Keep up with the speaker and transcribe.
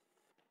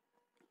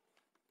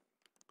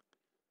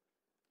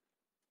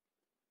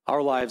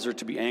Our lives are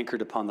to be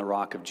anchored upon the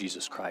rock of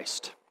Jesus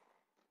Christ.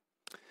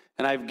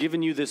 And I've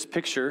given you this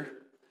picture,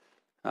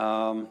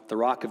 the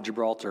Rock of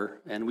Gibraltar,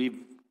 and we've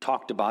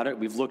talked about it,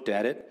 we've looked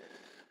at it,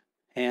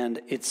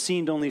 and it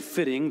seemed only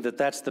fitting that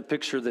that's the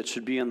picture that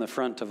should be on the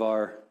front of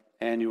our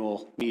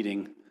annual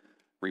meeting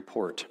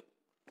report.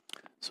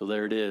 So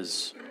there it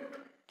is.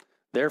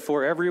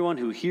 Therefore, everyone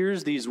who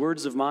hears these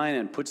words of mine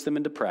and puts them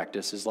into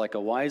practice is like a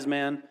wise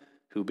man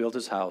who built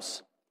his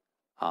house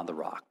on the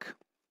rock.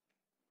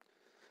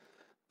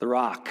 The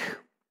rock,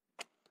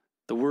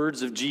 the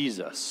words of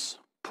Jesus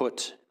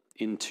put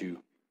into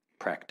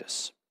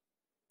practice.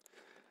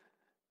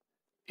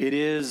 It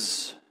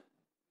is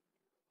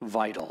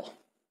vital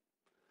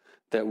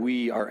that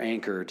we are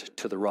anchored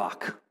to the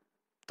rock,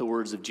 the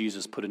words of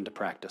Jesus put into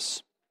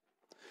practice.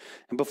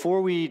 And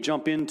before we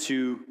jump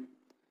into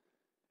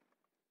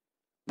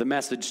the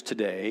message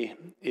today,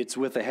 it's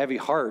with a heavy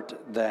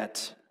heart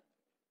that,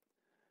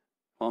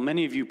 well,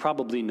 many of you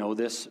probably know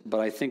this, but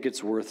I think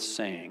it's worth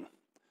saying.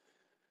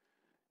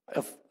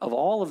 Of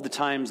all of the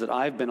times that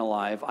I've been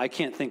alive, I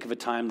can't think of a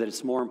time that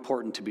it's more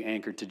important to be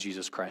anchored to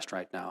Jesus Christ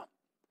right now,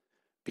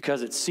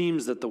 because it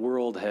seems that the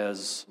world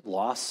has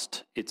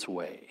lost its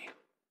way.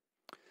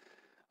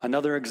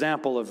 Another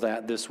example of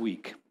that this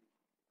week.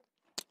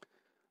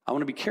 I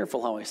want to be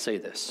careful how I say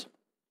this.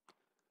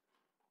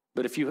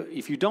 But if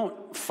you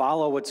don't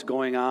follow what's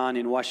going on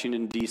in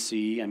Washington,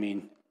 D.C., I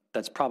mean,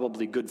 that's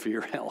probably good for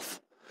your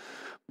health.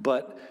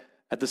 But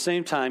at the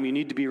same time, you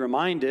need to be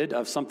reminded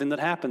of something that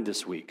happened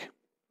this week.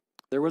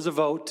 There was a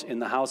vote in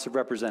the House of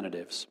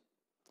Representatives.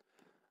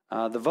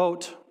 The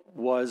vote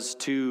was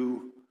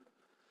to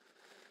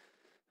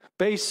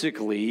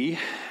basically,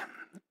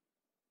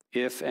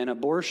 if an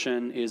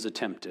abortion is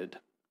attempted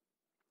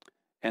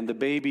and the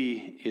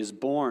baby is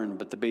born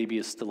but the baby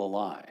is still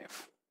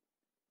alive,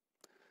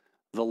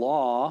 the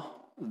law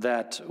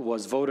that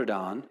was voted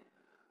on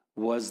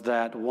was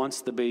that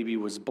once the baby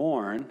was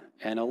born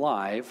and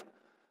alive,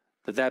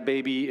 that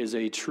baby is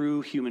a true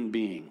human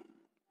being,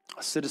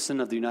 a citizen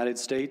of the United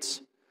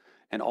States,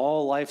 and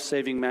all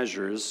life-saving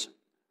measures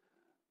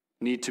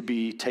need to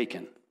be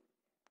taken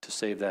to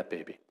save that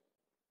baby.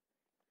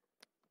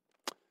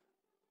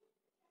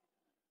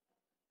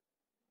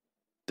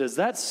 Does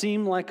that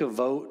seem like a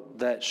vote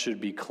that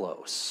should be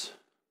close?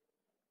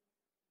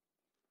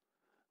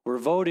 We're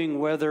voting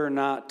whether or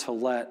not to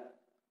let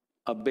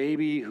a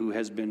baby who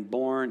has been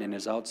born and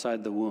is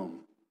outside the womb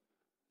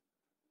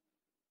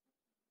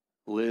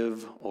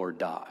live or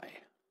die.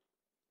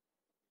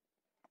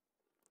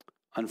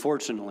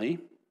 Unfortunately,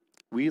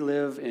 we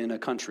live in a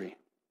country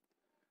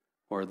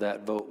where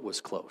that vote was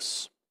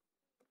close.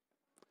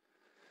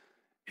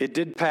 It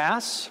did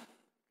pass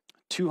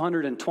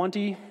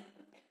 220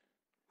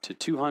 to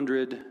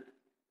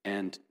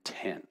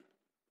 210.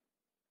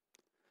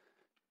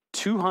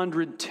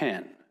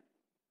 210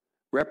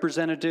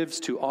 representatives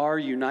to our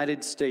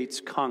United States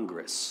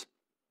Congress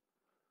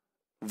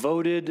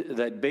voted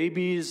that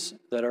babies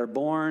that are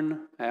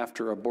born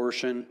after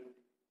abortion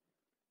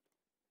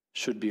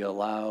should be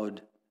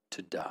allowed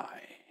to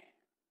die.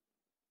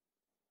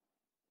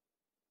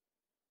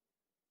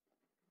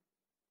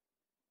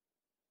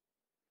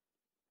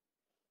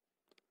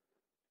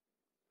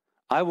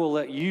 I will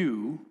let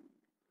you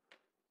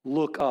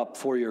look up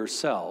for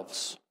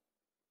yourselves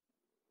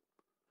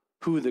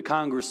who the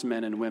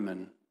congressmen and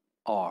women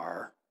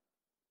are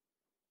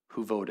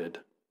who voted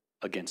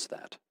against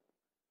that.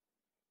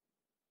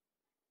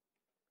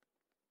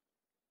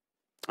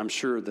 I'm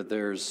sure that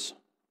there's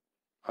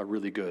a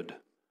really good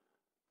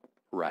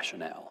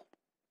rationale.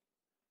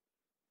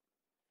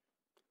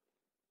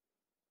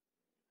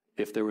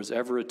 If there was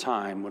ever a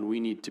time when we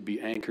need to be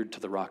anchored to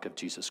the rock of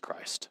Jesus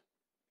Christ,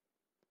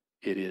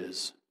 it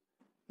is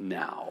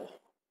now.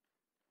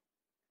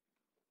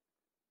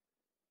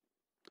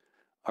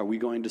 Are we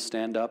going to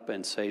stand up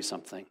and say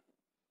something?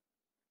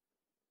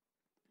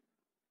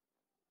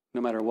 No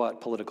matter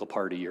what political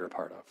party you're a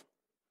part of.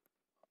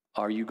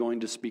 Are you going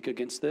to speak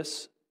against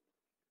this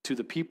to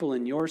the people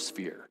in your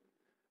sphere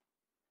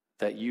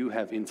that you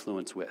have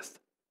influence with?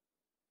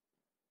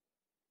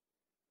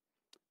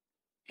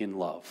 In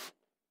love.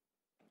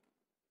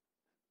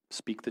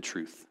 Speak the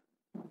truth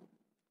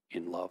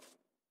in love.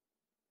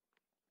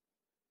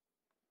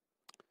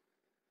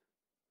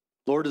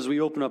 Lord, as we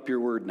open up your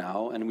word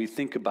now and we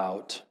think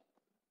about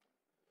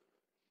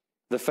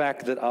the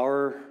fact that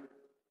our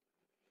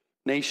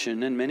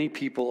nation and many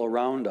people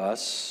around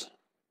us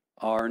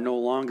are no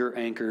longer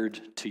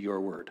anchored to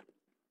your word.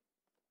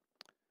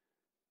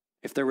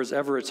 If there was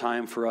ever a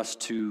time for us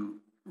to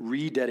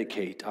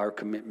rededicate our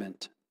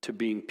commitment to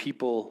being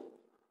people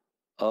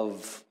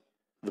of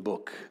the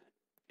book,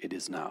 it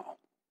is now.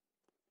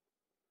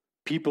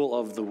 People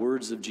of the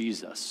words of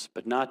Jesus,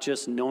 but not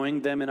just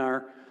knowing them in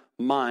our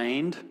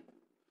mind,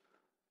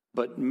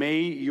 but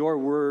may your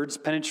words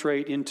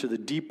penetrate into the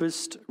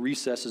deepest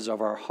recesses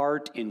of our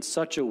heart in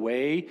such a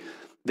way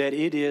that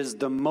it is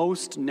the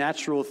most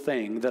natural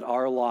thing that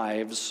our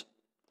lives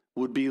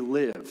would be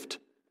lived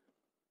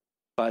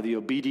by the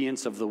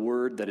obedience of the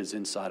word that is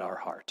inside our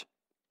heart.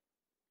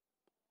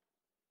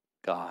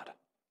 God.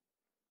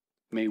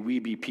 May we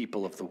be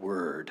people of the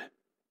Word.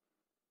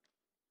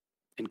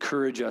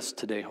 Encourage us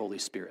today, Holy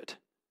Spirit.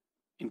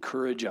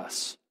 Encourage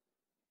us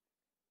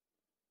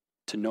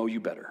to know you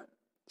better.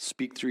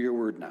 Speak through your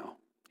word now.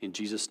 In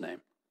Jesus'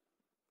 name,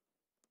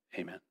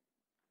 amen.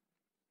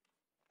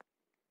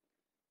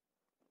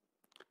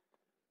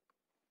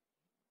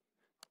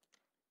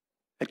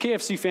 At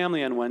KFC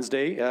Family on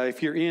Wednesday,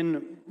 if you're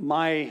in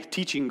my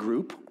teaching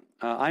group,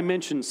 I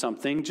mentioned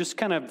something, just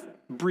kind of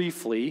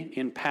briefly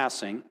in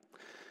passing,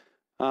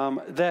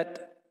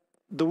 that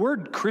the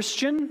word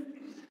Christian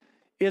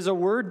is a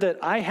word that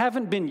I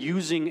haven't been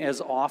using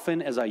as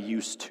often as I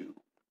used to.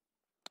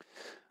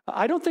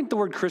 I don't think the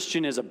word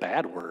Christian is a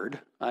bad word,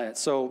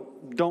 so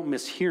don't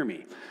mishear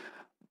me.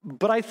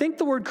 But I think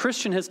the word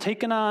Christian has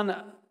taken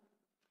on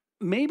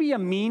maybe a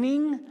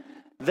meaning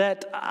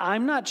that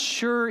I'm not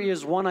sure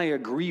is one I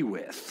agree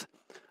with.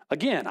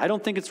 Again, I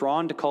don't think it's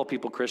wrong to call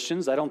people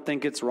Christians. I don't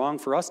think it's wrong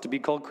for us to be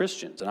called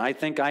Christians. And I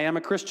think I am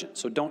a Christian,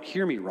 so don't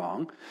hear me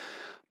wrong.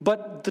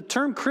 But the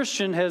term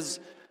Christian has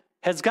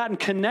gotten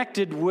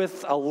connected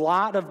with a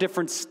lot of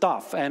different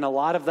stuff, and a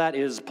lot of that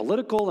is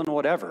political and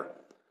whatever.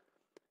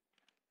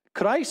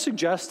 Could I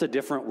suggest a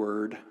different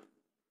word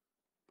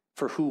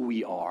for who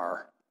we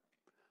are?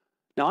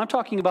 Now, I'm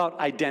talking about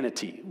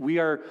identity. We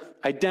are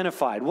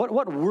identified.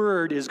 What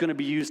word is going to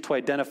be used to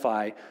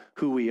identify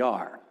who we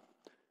are?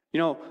 You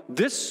know,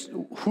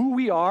 who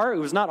we are, it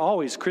was not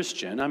always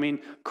Christian. I mean,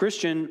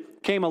 Christian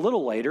came a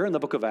little later in the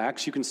book of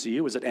Acts. You can see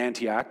it was at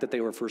Antioch that they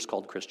were first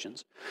called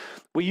Christians.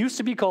 We used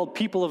to be called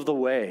people of the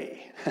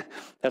way.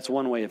 That's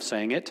one way of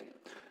saying it.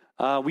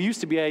 We used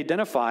to be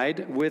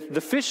identified with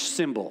the fish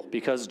symbol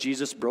because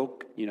Jesus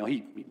broke,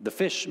 the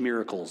fish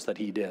miracles that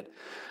he did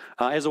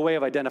as a way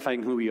of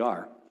identifying who we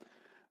are.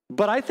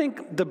 But I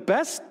think the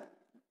best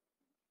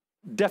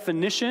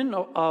definition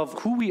of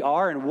who we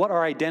are and what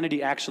our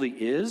identity actually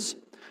is,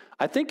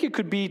 I think it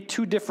could be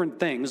two different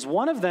things.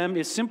 One of them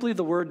is simply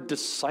the word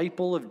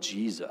disciple of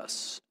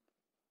Jesus.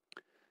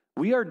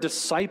 We are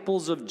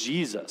disciples of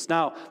Jesus.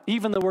 Now,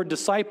 even the word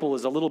disciple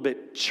is a little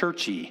bit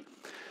churchy.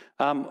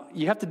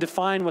 You have to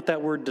define what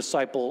that word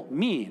disciple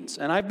means.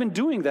 And I've been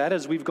doing that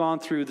as we've gone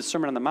through the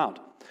Sermon on the Mount.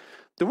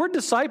 The word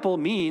disciple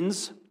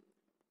means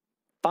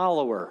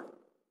follower.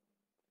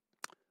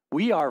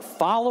 We are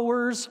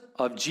followers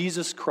of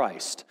Jesus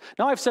Christ.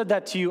 Now, I've said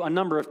that to you a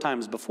number of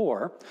times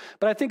before,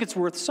 but I think it's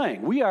worth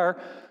saying. We are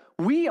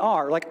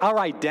like our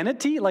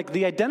identity, like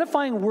the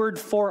identifying word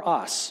for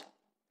us,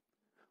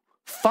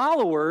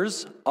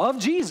 followers of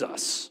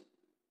Jesus.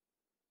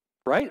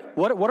 Right?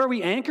 What are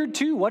we anchored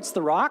to? What's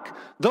the rock?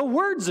 The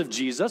words of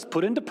Jesus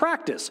put into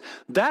practice.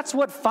 That's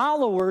what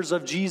followers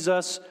of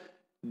Jesus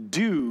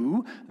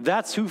do.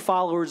 That's who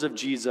followers of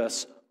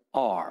Jesus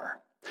are.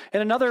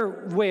 And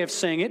another way of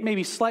saying it,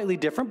 maybe slightly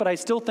different, but I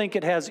still think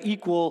it has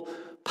equal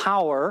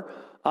power,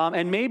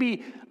 and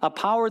maybe a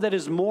power that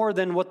is more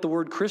than what the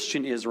word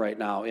Christian is right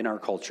now in our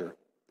culture.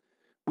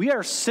 We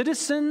are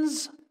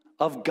citizens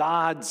of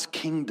God's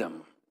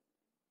kingdom.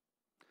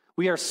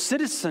 We are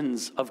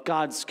citizens of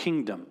God's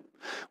kingdom.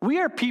 We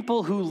are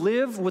people who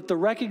live with the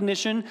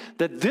recognition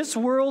that this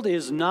world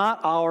is not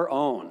our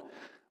own.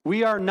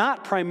 We are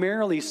not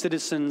primarily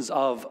citizens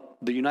of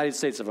the United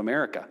States of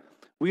America.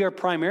 We are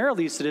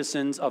primarily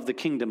citizens of the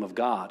kingdom of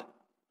God.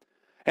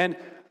 And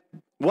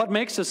what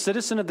makes a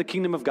citizen of the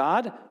kingdom of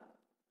God?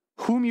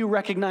 Whom you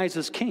recognize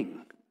as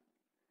king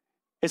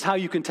is how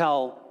you can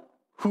tell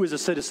who is a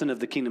citizen of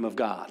the kingdom of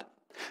God.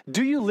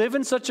 Do you live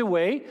in such a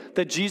way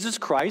that Jesus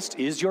Christ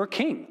is your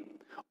king?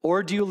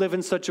 Or do you live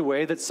in such a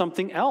way that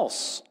something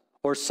else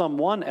or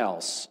someone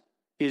else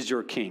is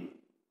your king?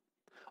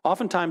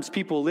 Oftentimes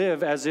people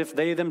live as if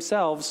they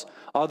themselves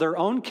are their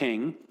own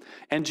king,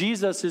 and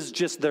Jesus is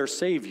just their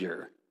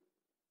savior.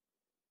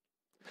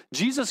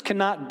 Jesus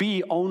cannot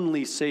be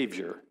only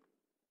savior.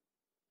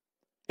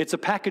 It's a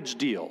package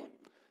deal.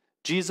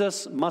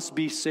 Jesus must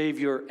be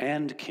savior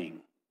and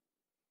king,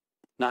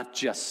 not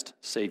just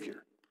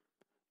savior.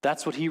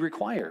 That's what he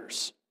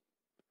requires.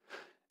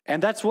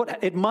 And that's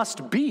what it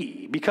must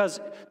be, because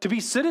to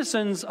be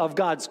citizens of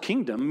God's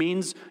kingdom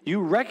means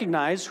you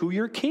recognize who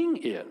your king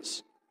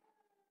is.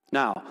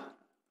 Now,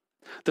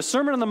 the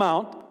Sermon on the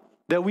Mount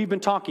that we've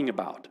been talking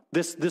about,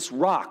 this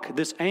rock,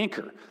 this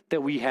anchor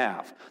that we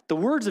have, the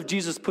words of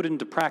Jesus put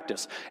into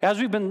practice, as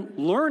we've been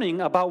learning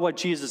about what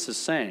Jesus is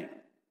saying,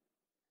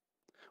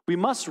 we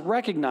must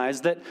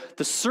recognize that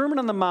the Sermon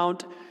on the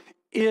Mount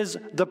is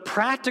the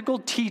practical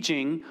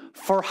teaching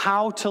for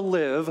how to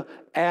live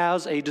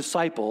as a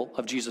disciple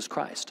of Jesus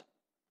Christ.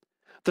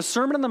 The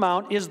Sermon on the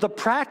Mount is the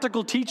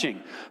practical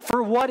teaching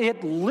for what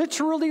it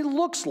literally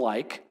looks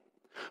like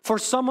for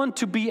someone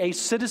to be a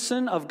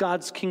citizen of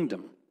God's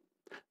kingdom.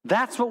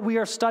 That's what we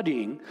are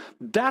studying.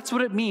 That's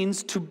what it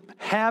means to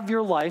have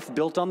your life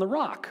built on the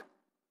rock.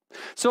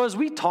 So as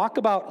we talk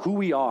about who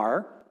we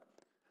are,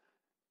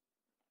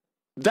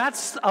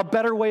 that's a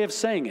better way of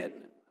saying it.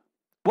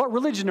 What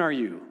religion are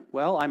you?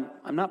 Well,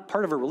 I'm not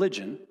part of a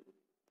religion,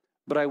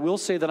 but I will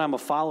say that I'm a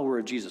follower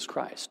of Jesus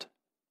Christ.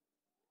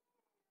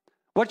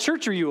 What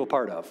church are you a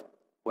part of?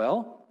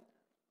 Well,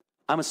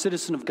 I'm a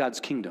citizen of God's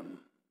kingdom.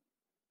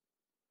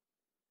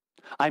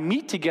 I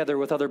meet together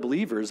with other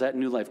believers at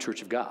New Life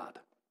Church of God.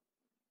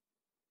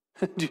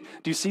 Do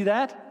you see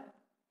that?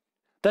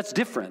 That's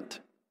different.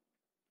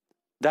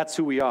 That's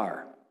who we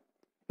are.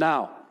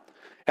 Now,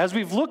 as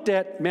we've looked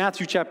at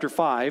Matthew chapter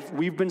 5,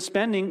 we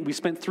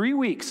spent 3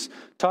 weeks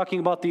talking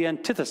about the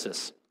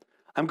antithesis.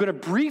 I'm going to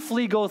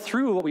briefly go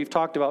through what we've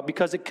talked about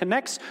because it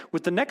connects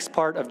with the next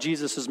part of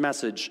Jesus'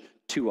 message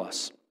to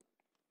us.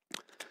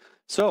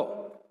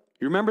 So,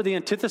 you remember the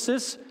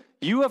antithesis?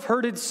 You have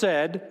heard it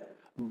said,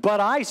 but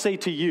I say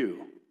to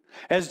you.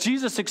 As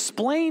Jesus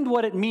explained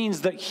what it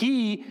means that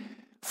he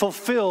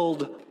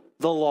fulfilled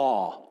the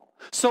law.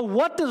 So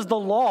what does the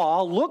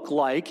law look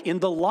like in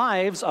the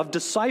lives of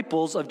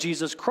disciples of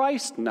Jesus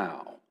Christ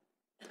now?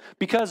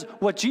 Because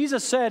what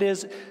Jesus said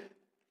is,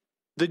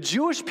 the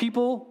Jewish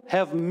people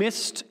have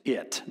missed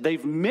it.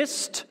 They've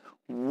missed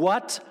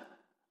what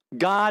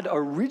God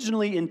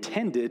originally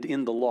intended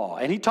in the law.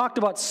 And he talked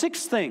about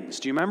 6 things.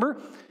 Do you remember?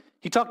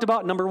 He talked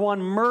about, number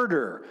 1,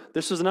 murder.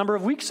 This was a number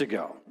of weeks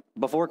ago,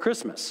 before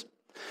Christmas.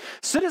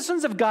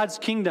 Citizens of God's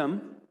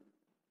kingdom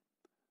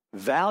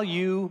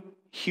value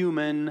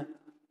human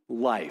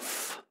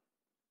life.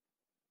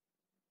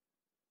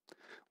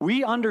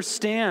 We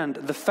understand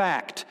the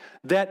fact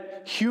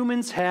that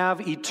humans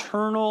have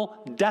eternal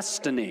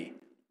destiny.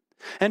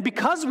 And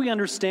because we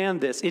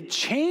understand this, it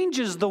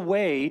changes the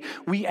way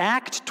we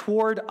act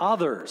toward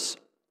others,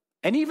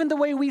 and even the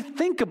way we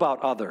think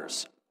about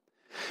others.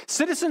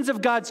 Citizens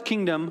of God's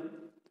kingdom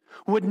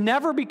would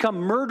never become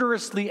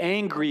murderously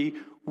angry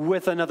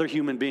with another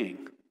human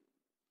being.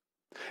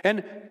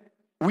 And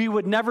we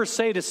would never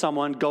say to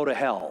someone, go to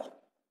hell,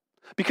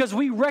 because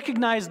we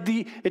recognize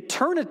the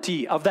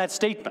eternity of that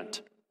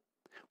statement.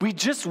 We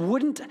just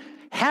wouldn't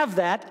have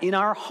that in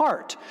our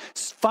heart.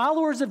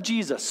 Followers of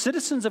Jesus,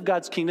 citizens of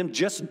God's kingdom,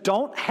 just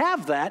don't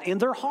have that in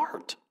their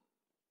heart.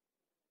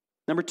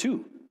 Number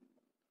 2,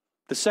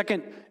 the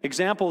second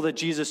example that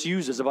Jesus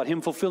uses about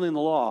him fulfilling the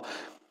law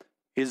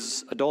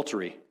is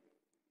adultery.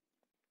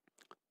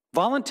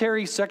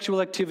 Voluntary sexual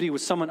activity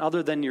with someone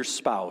other than your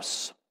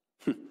spouse.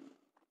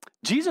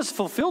 Jesus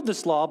fulfilled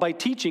this law by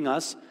teaching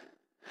us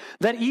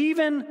that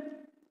even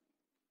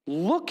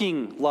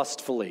looking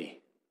lustfully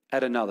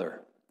at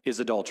another is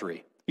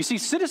adultery. You see,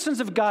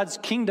 citizens of God's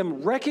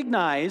kingdom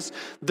recognize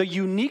the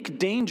unique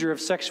danger of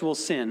sexual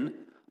sin,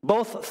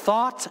 both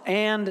thought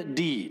and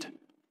deed,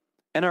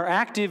 and are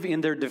active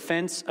in their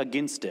defense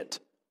against it.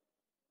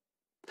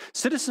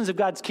 Citizens of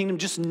God's kingdom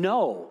just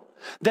know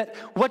that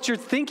what you're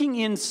thinking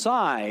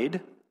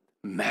inside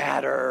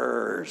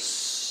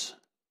matters.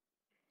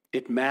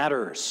 It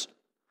matters.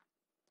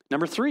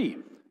 Number 3,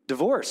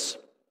 divorce.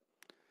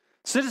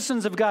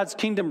 Citizens of God's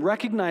kingdom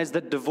recognize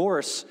that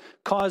divorce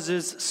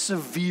causes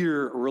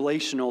severe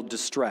relational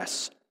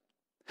distress,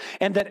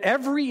 and that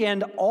every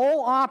and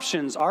all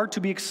options are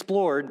to be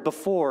explored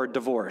before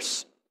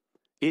divorce.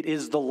 It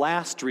is the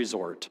last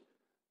resort,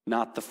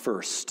 not the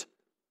first.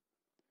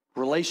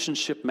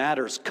 Relationship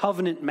matters.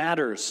 Covenant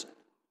matters.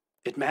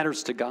 It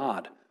matters to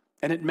God,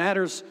 and it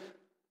matters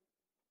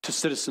to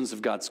citizens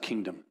of God's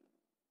kingdom.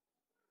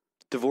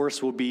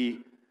 Divorce will be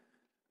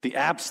the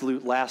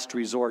absolute last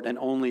resort, and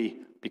only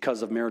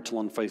because of marital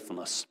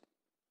unfaithfulness.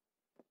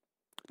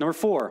 Number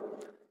 4,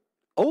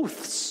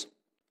 oaths.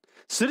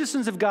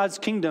 Citizens of God's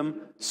kingdom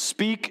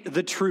speak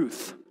the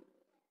truth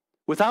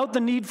without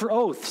the need for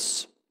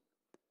oaths.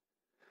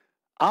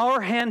 Our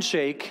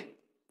handshake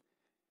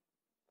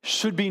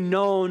should be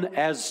known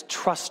as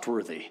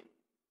trustworthy.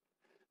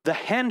 The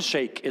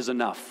handshake is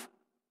enough.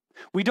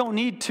 We don't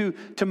need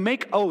to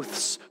make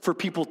oaths for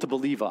people to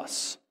believe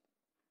us.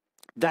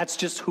 That's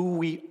just who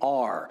we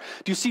are.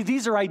 Do you see,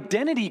 these are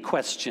identity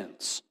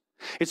questions.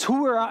 It's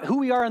who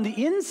we are on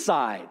the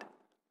inside.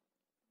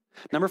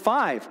 Number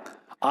 5,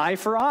 eye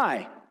for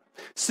eye.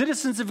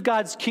 Citizens of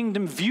God's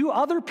kingdom view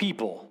other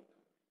people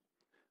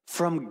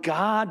from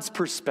God's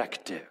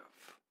perspective.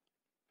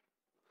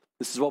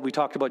 This is what we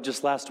talked about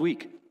just last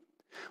week.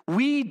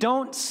 We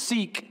don't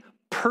seek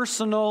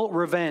personal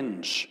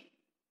revenge.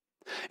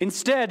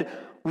 Instead,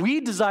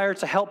 we desire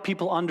to help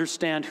people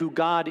understand who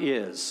God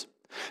is.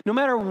 No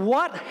matter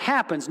what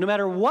happens, no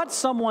matter what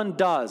someone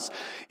does,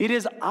 it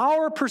is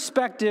our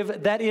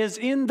perspective that is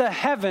in the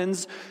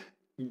heavens,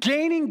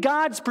 gaining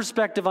God's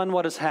perspective on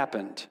what has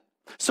happened.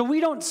 So we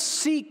don't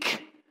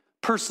seek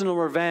personal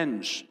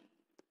revenge.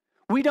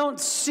 We don't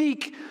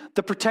seek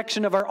the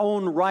protection of our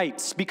own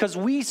rights because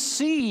we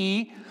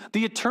see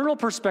the eternal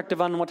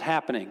perspective on what's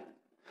happening.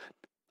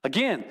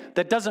 Again,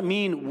 that doesn't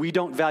mean we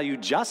don't value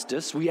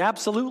justice. We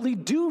absolutely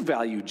do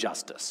value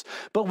justice.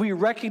 But we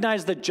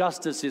recognize that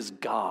justice is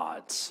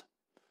God's,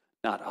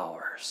 not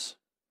ours.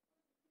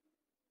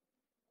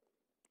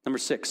 Number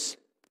 6,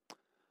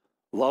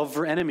 love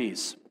for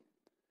enemies.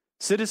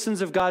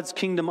 Citizens of God's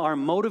kingdom are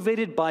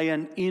motivated by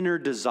an inner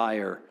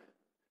desire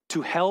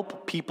to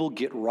help people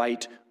get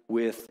right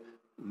with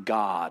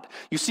God.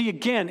 You see,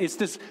 again, it's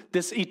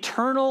this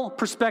eternal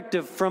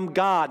perspective from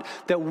God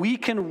that we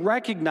can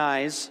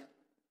recognize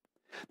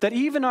that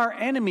even our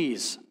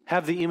enemies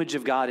have the image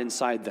of God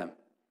inside them.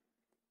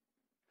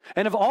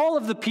 And of all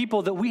of the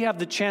people that we have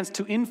the chance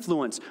to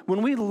influence,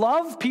 when we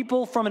love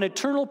people from an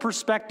eternal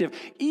perspective,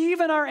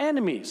 even our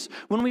enemies,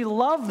 when we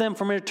love them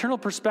from an eternal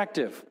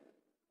perspective,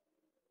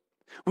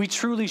 we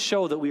truly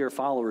show that we are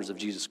followers of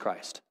Jesus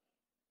Christ,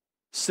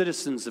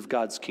 citizens of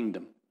God's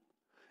kingdom.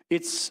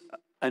 It's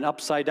an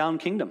upside-down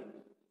kingdom.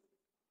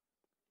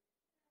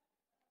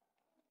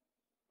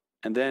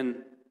 And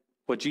then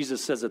what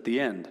Jesus says at the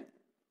end,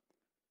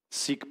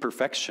 seek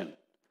perfection.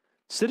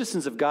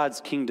 Citizens of God's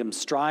kingdom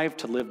strive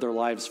to live their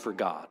lives for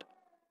God.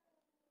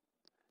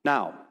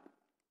 Now,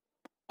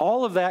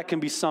 all of that can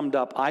be summed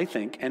up, I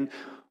think, and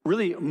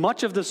really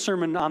much of the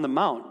Sermon on the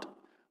Mount,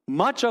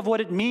 much of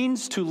what it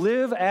means to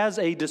live as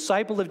a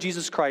disciple of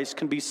Jesus Christ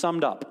can be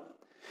summed up.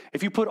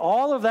 If you put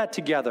all of that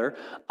together,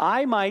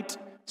 I might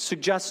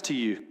suggest to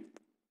you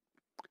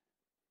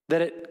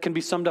that it can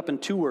be summed up in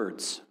 2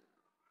 words.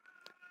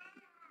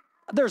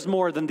 There's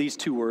more than these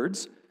 2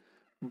 words.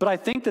 But I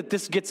think that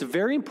this gets a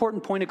very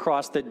important point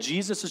across that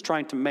Jesus is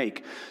trying to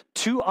make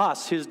to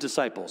us, his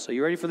disciples. Are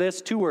you ready for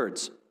this? 2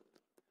 words.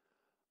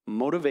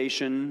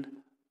 Motivation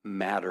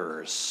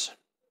matters.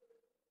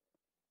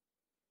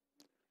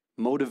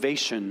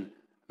 Motivation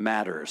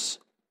matters.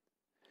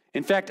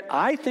 In fact,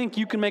 I think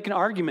you can make an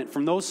argument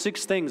from those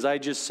 6 things I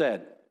just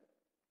said.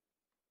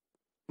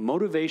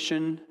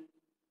 Motivation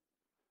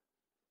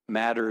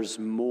matters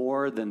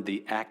more than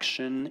the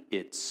action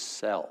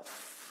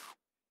itself.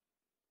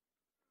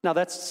 Now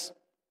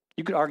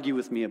you could argue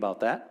with me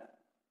about that.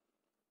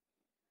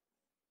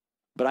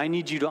 But I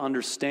need you to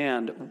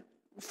understand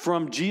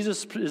from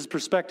Jesus'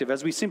 perspective,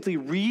 as we simply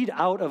read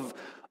out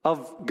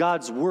of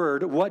God's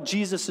word, what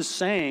Jesus is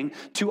saying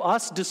to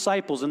us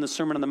disciples in the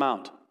Sermon on the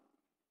Mount.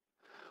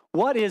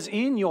 What is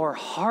in your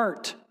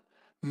heart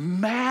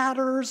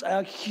matters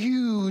a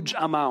huge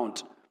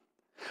amount.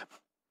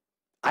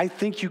 I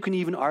think you can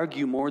even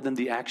argue more than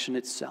the action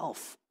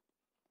itself.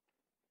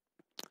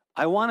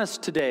 I want us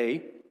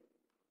today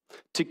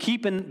to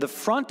keep in the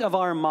front of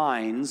our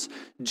minds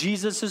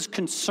Jesus'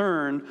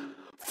 concern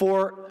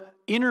for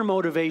inner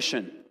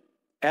motivation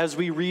as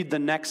we read the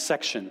next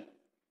section.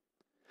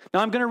 Now,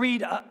 I'm going to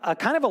read a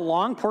kind of a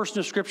long portion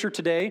of Scripture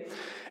today,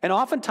 and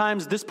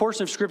oftentimes this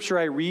portion of Scripture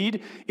I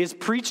read is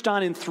preached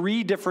on in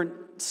 3 different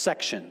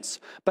sections.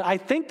 But I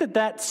think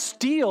that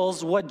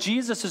steals what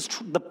Jesus is,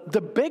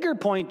 the bigger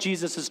point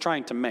Jesus is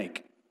trying to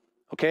make.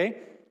 Okay?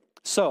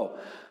 So,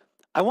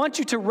 I want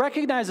you to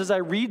recognize as I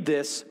read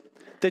this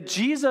that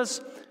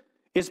Jesus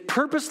is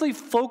purposely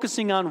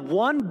focusing on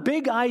one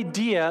big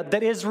idea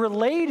that is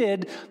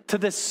related to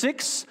the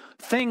 6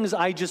 things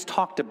I just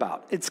talked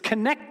about. It's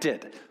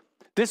connected.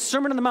 This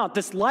Sermon on the Mount,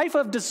 this life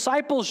of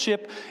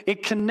discipleship,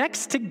 it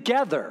connects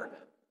together.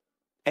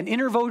 And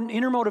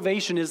inner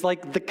motivation is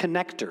like the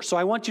connector. So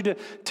I want you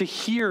to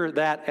hear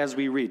that as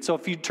we read. So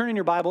if you turn in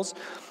your Bibles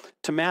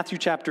to Matthew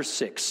chapter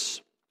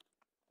 6.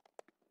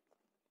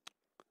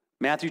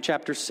 Matthew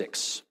chapter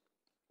 6.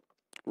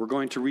 We're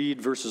going to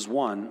read verses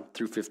 1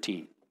 through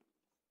 15.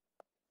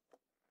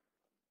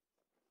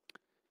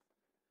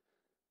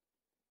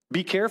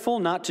 Be careful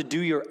not to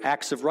do your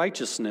acts of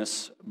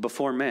righteousness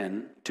before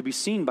men, to be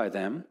seen by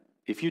them.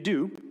 If you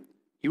do,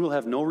 you will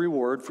have no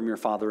reward from your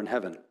Father in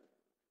heaven.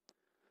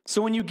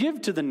 So when you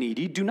give to the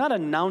needy, do not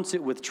announce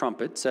it with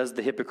trumpets, as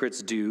the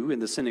hypocrites do in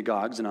the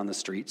synagogues and on the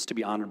streets, to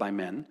be honored by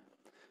men.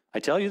 I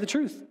tell you the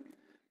truth,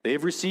 they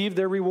have received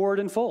their reward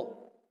in full.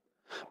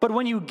 But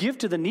when you give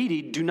to the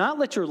needy, do not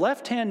let your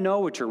left hand know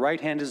what your right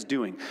hand is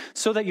doing,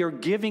 so that your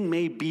giving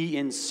may be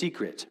in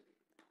secret.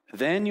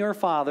 Then your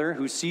Father,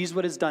 who sees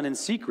what is done in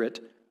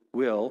secret,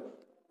 will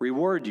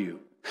reward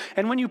you.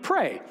 And when you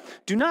pray,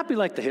 do not be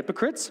like the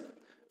hypocrites,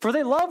 for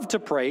they love to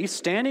pray,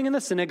 standing in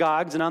the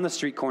synagogues and on the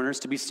street corners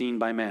to be seen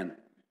by men.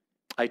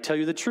 I tell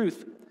you the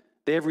truth,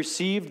 they have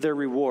received their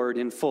reward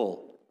in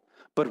full.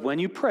 But when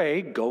you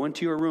pray, go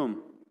into your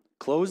room,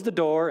 close the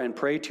door, and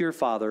pray to your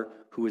Father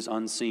who is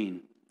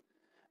unseen.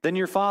 Then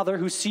your Father,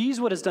 who sees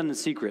what is done in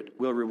secret,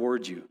 will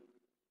reward you.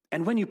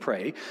 And when you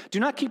pray,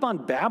 do not keep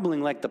on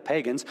babbling like the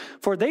pagans,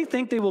 for they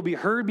think they will be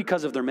heard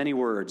because of their many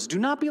words. Do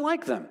not be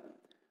like them,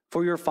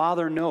 for your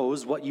Father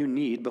knows what you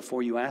need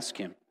before you ask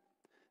him.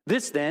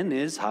 This then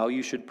is how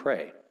you should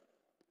pray.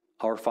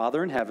 Our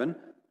Father in heaven,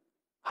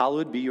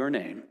 hallowed be your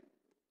name.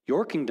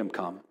 Your kingdom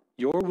come,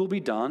 your will be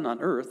done on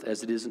earth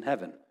as it is in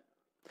heaven.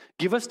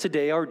 Give us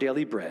today our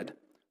daily bread.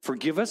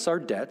 Forgive us our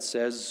debts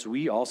as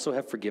we also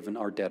have forgiven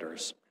our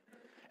debtors.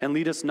 And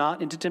lead us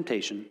not into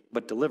temptation,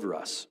 but deliver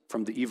us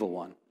from the evil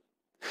one.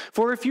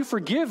 For if you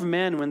forgive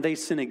men when they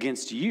sin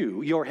against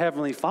you, your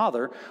heavenly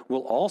Father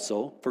will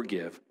also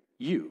forgive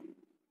you.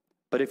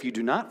 But if you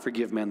do not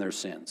forgive men their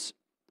sins,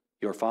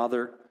 your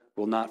Father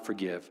will not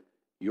forgive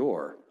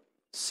your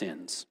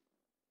sins.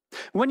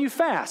 When you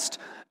fast,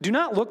 do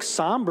not look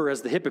somber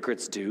as the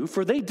hypocrites do,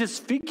 for they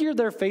disfigure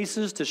their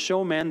faces to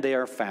show men they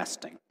are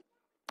fasting.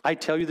 I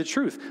tell you the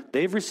truth,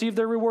 they've received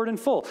their reward in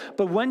full.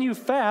 But when you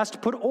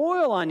fast, put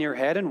oil on your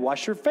head and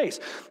wash your face,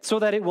 so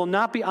that it will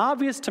not be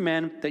obvious to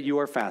men that you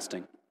are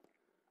fasting,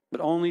 but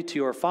only to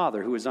your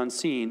Father who is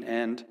unseen,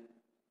 and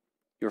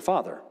your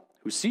Father,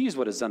 who sees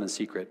what is done in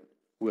secret,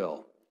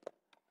 will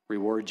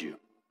reward you.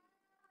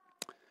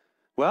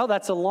 Well,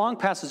 that's a long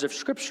passage of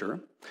Scripture.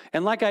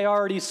 And like I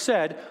already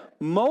said,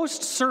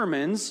 most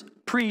sermons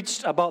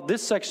preached about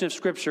this section of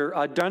Scripture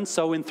are done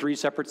so in 3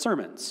 separate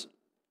sermons,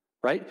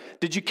 right?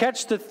 Did you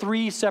catch the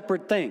 3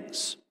 separate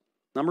things?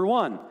 Number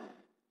 1,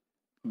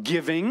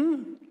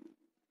 giving.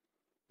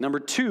 Number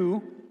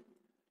 2,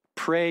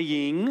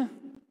 praying.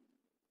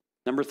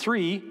 Number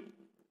 3,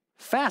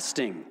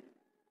 fasting.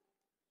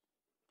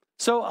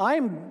 So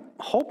I'm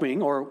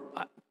hoping, or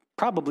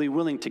probably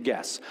willing to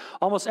guess,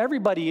 almost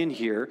everybody in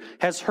here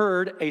has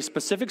heard a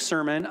specific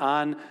sermon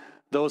on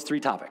those 3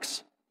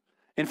 topics.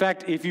 In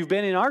fact, if you've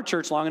been in our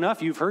church long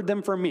enough, you've heard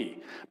them from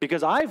me,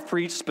 because I've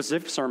preached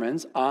specific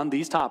sermons on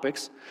these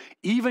topics,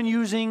 even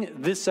using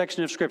this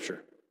section of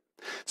Scripture.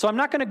 So I'm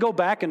not going to go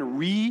back and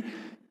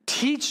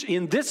re-teach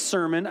in this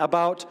sermon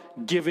about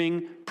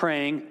giving,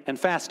 praying, and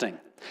fasting.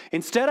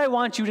 Instead, I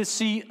want you to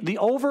see the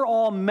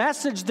overall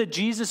message that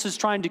Jesus is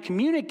trying to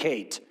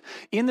communicate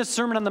in the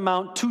Sermon on the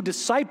Mount to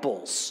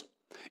disciples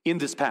in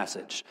this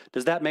passage.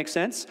 Does that make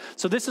sense?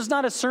 So this is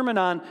not a sermon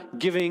on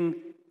giving,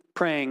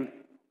 praying,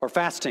 or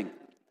fasting.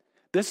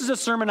 This is a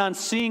sermon on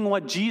seeing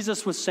what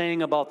Jesus was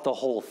saying about the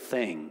whole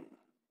thing.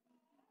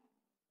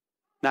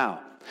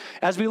 Now,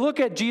 as we look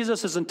at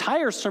Jesus'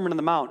 entire Sermon on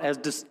the Mount as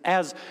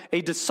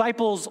a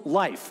disciple's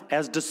life,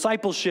 as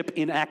discipleship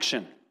in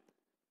action,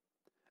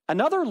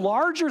 another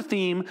larger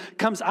theme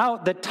comes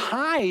out that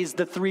ties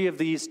the 3 of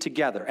these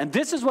together. And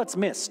this is what's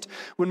missed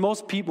when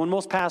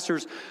most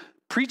pastors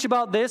preach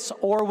about this,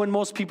 or when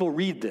most people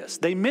read this.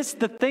 They miss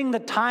the thing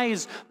that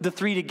ties the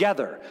 3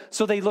 together.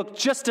 So they look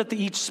just at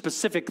each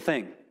specific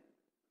thing.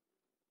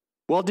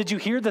 Well, did you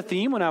hear the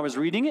theme when I was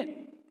reading it?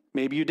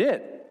 Maybe you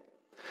did.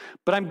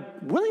 But I'm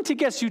willing to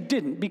guess you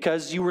didn't,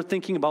 because you were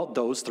thinking about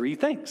those 3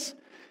 things: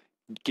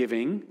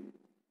 giving,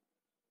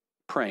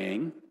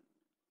 praying,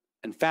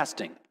 and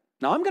fasting.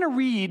 Now I'm going to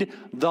read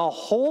the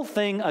whole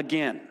thing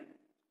again.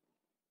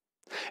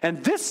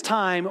 And this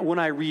time when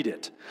I read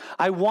it,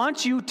 I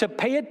want you to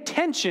pay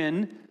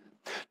attention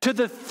to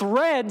the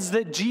threads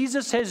that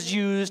Jesus has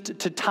used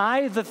to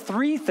tie the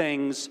 3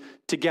 things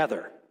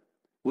together.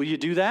 Will you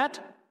do that?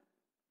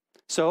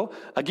 So,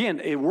 again,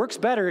 it works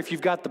better if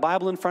you've got the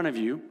Bible in front of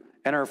you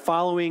and are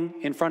following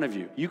in front of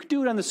you. You can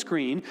do it on the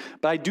screen,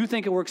 but I do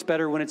think it works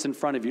better when it's in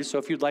front of you. So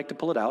if you'd like to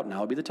pull it out,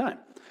 now would be the time.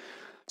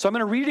 So I'm going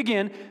to read it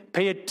again.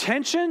 Pay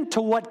attention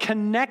to what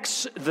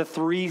connects the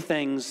 3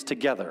 things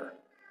together.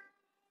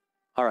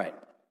 All right.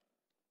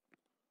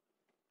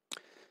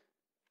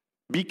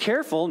 Be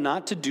careful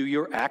not to do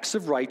your acts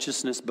of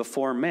righteousness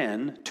before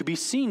men to be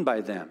seen by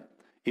them.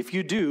 If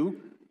you do,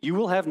 you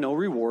will have no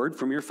reward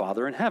from your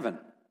Father in heaven.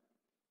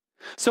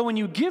 So when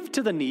you give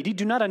to the needy,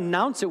 do not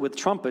announce it with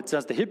trumpets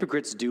as the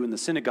hypocrites do in the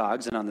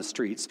synagogues and on the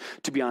streets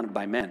to be honored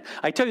by men.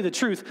 I tell you the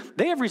truth,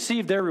 they have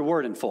received their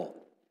reward in full.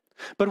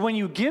 But when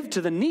you give to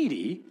the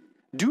needy,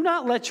 do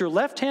not let your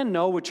left hand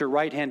know what your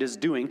right hand is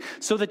doing,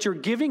 so that your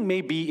giving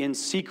may be in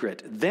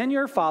secret. Then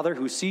your Father,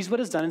 who sees what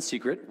is done in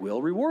secret,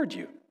 will reward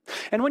you.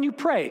 And when you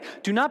pray,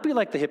 do not be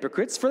like the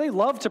hypocrites, for they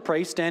love to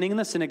pray standing in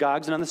the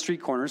synagogues and on the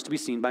street corners to be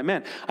seen by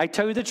men. I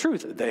tell you the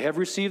truth, they have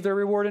received their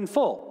reward in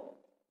full.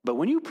 But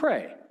when you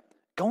pray,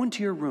 go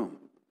into your room,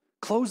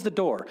 close the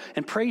door,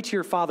 and pray to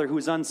your Father who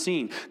is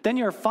unseen. Then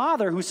your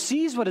Father, who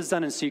sees what is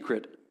done in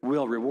secret,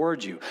 will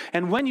reward you.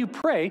 And when you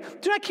pray,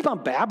 do not keep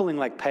on babbling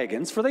like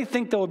pagans, for they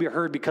think they will be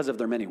heard because of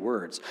their many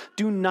words.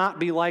 Do not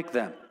be like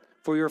them,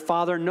 for your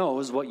Father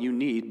knows what you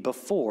need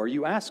before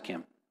you ask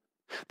him.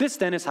 This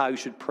then is how you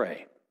should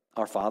pray.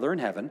 Our Father in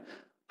heaven,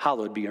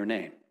 hallowed be your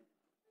name.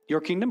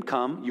 Your kingdom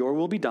come, your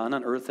will be done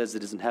on earth as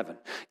it is in heaven.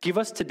 Give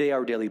us today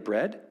our daily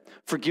bread.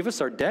 Forgive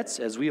us our debts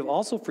as we have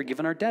also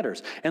forgiven our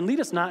debtors. And lead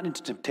us not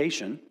into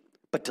temptation,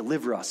 but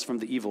deliver us from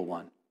the evil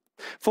one.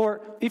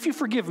 For if you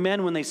forgive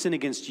men when they sin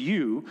against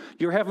you,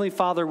 your heavenly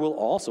Father will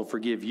also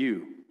forgive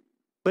you.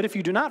 But if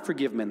you do not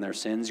forgive men their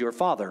sins, your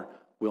Father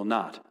will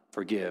not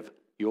forgive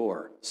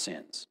your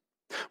sins.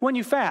 When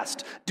you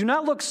fast, do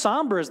not look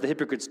somber as the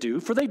hypocrites do,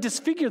 for they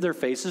disfigure their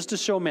faces to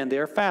show men they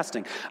are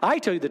fasting. I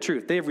tell you the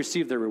truth, they have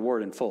received their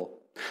reward in full.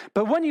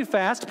 But when you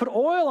fast, put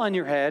oil on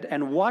your head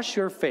and wash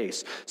your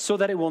face, so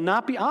that it will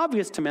not be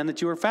obvious to men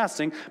that you are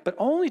fasting, but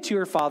only to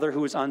your Father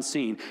who is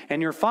unseen.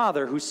 And your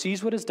Father who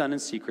sees what is done in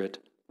secret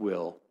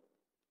will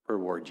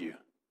reward you.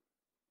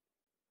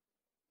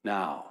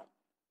 Now,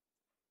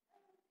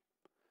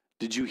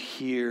 did you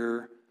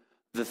hear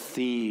the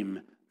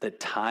theme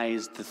that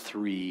ties the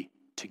 3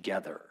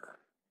 together?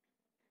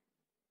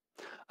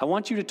 I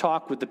want you to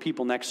talk with the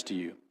people next to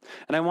you,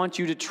 and I want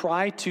you to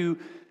try to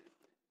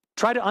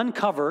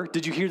uncover,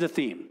 did you hear the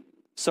theme?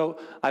 So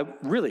I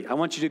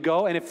want you to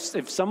go, and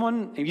if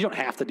someone, you don't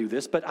have to do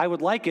this, but I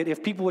would like it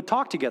if people would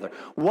talk together.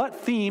 What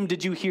theme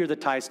did you hear that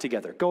ties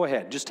together? Go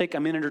ahead, just take a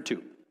minute or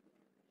 2.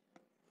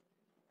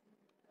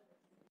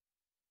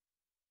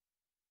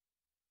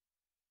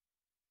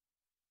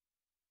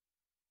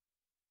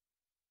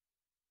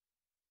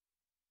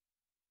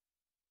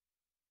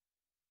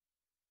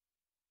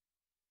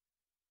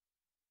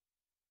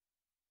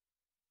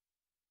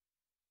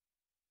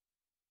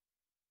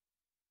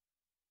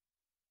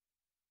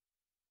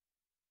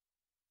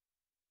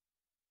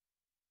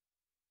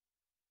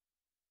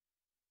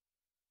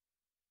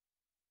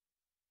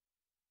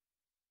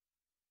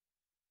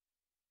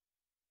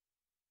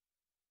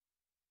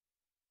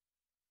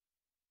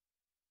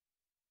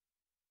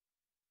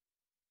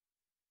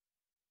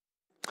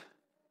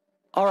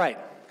 All right.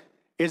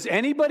 Is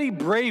anybody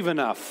brave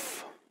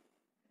enough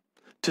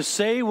to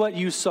say what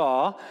you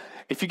saw?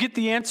 If you get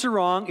the answer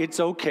wrong, it's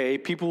okay.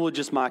 People will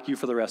just mock you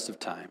for the rest of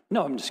time.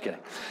 No, I'm just kidding.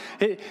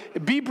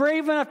 Be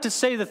brave enough to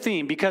say the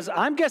theme, because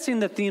I'm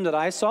guessing the theme that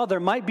I saw, there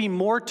might be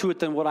more to it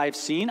than what I've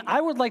seen. I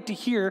would like to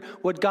hear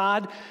what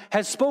God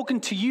has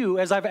spoken to you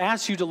as I've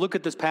asked you to look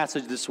at this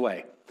passage this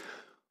way.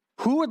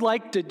 Who would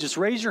like to just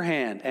raise your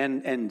hand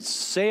and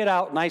say it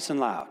out nice and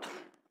loud?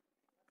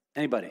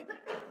 Anybody?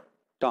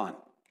 Dawn.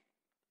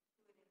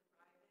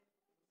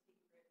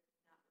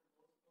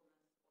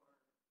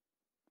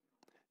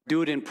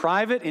 Do it in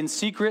private, in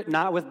secret,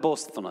 not with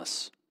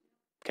boastfulness.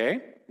 Okay,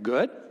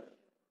 good.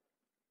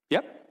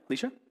 Yep,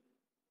 Alicia?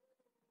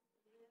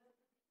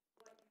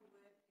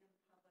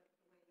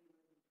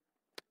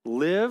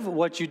 Live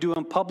what you do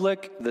in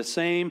public the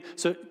same.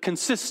 So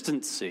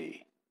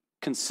consistency.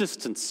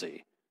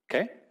 Consistency.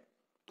 Okay?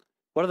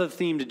 What other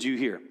theme did you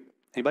hear?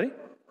 Anybody?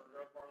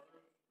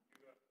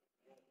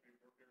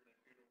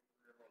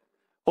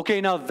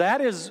 Okay, now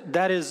that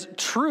is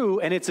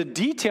true, and it's a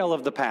detail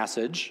of the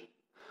passage.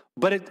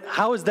 But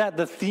how is that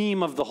the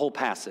theme of the whole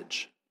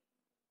passage?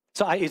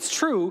 So it's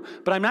true,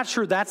 but I'm not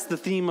sure that's the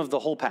theme of the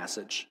whole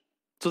passage.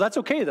 So that's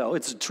okay, though.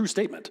 It's a true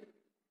statement.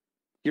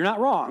 You're not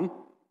wrong.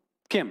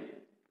 Kim?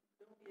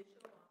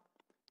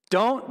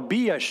 Don't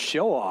be a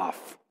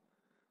show-off.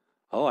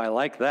 Oh, I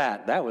like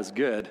that. That was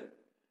good.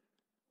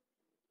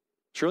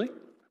 Shirley?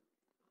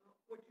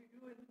 What you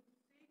do in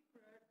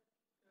secret,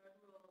 God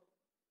will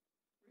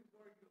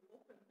reward you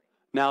openly.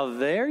 Now,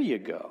 there you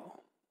go.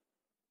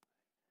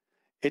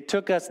 It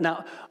took us,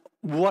 now,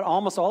 what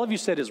almost all of you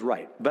said is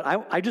right, but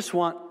I just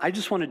want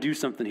to do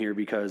something here,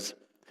 because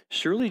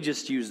Shirley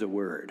just used a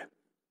word.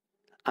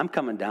 I'm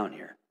coming down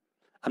here.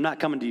 I'm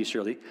not coming to you,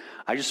 Shirley.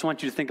 I just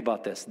want you to think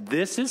about this.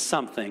 This is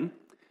something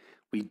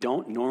we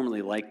don't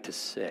normally like to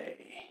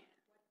say.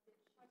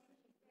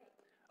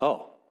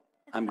 Oh,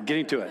 I'm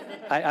getting to it.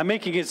 I'm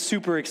making it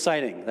super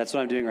exciting. That's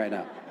what I'm doing right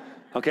now.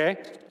 Okay?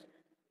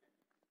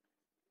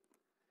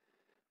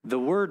 The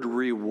word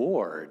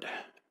reward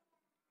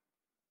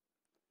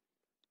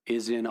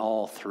is in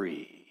all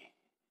three.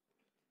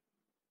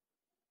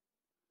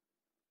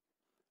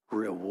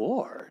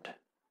 Reward.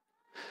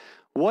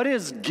 What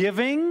is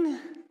giving,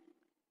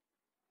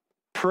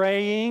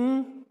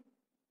 praying,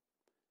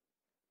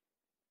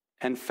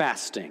 and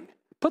fasting?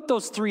 Put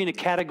those three in a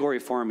category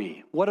for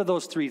me. What are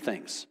those three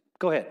things?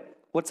 Go ahead.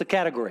 What's the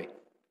category?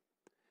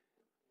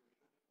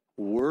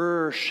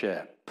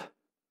 Worship.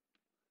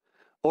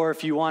 Or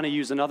if you want to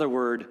use another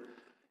word,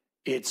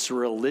 it's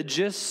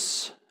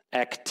religious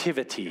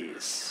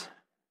activities.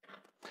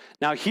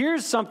 Now,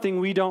 here's something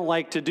we don't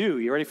like to do.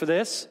 You ready for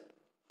this?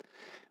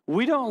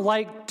 We don't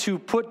like to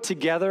put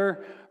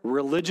together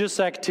religious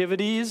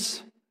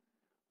activities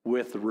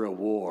with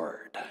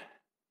reward.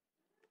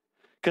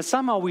 Because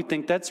somehow we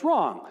think that's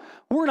wrong.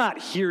 We're not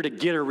here to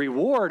get a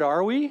reward,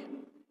 are we?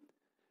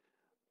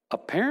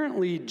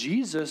 Apparently,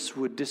 Jesus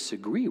would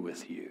disagree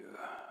with you.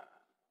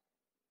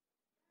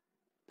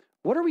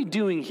 What are we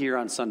doing here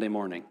on Sunday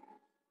morning?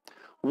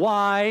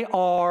 Why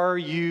are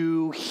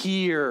you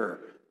here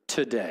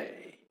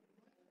today?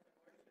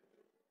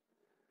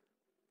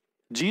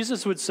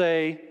 Jesus would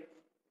say,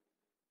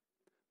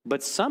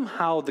 but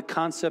somehow the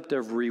concept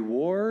of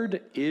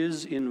reward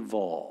is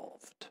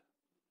involved.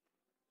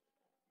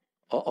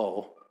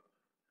 Uh-oh.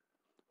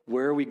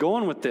 Where are we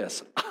going with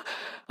this?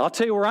 I'll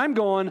tell you where I'm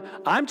going.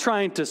 I'm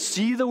trying to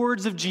see the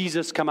words of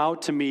Jesus come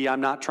out to me.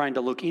 I'm not trying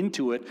to look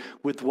into it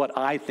with what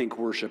I think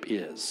worship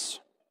is.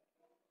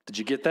 Did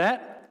you get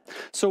that?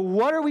 So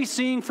what are we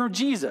seeing from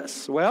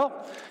Jesus?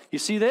 Well, you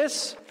see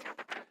this?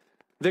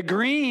 The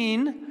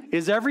green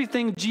is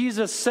everything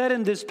Jesus said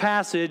in this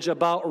passage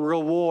about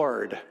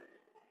reward.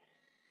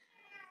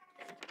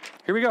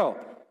 Here we go.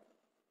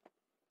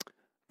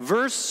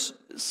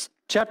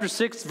 Chapter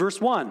 6, verse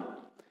 1.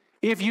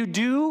 If you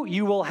do,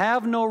 you will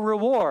have no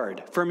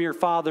reward from your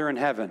Father in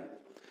heaven.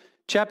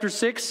 Chapter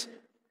 6,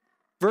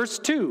 verse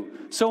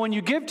 2. So when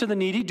you give to the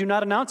needy, do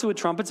not announce it with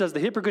trumpets, as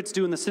the hypocrites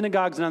do in the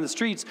synagogues and on the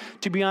streets,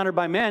 to be honored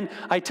by men.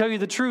 I tell you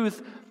the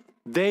truth,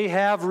 they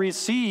have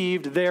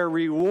received their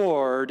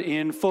reward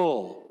in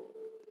full.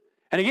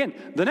 And again,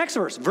 the next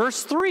verse,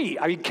 verse 3.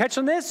 Are you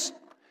catching this?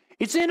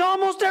 It's in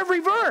almost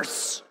every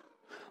verse.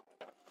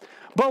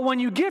 But when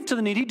you give to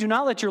the needy, do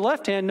not let your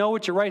left hand know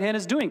what your right hand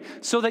is doing,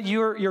 so that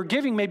your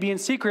giving may be in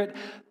secret.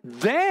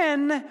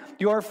 Then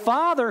your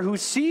Father who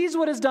sees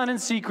what is done in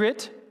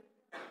secret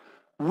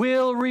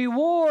will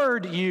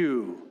reward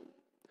you.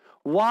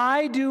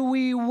 Why do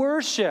we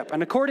worship?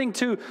 And according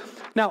to,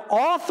 now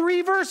all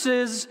three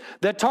verses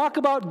that talk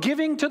about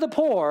giving to the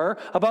poor,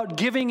 about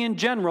giving in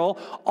general,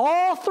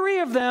 all three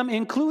of them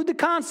include the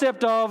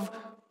concept of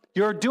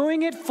you're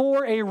doing it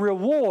for a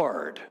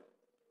reward.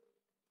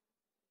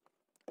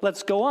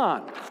 Let's go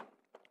on.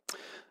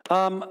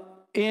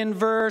 In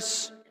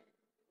verse,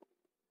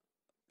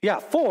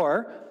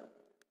 4.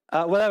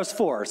 That was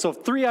 4. So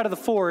 3 out of the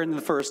 4 in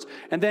the first.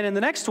 And then in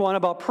the next one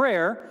about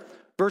prayer,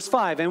 Verse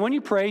 5, and when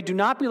you pray, do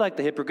not be like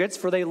the hypocrites,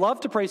 for they love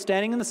to pray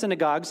standing in the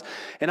synagogues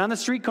and on the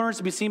street corners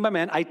to be seen by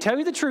men. I tell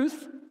you the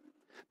truth,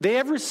 they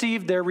have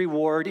received their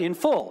reward in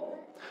full.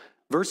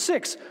 Verse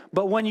 6,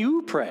 but when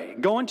you pray,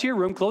 go into your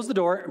room, close the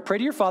door, and pray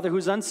to your Father who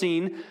is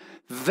unseen.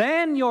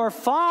 Then your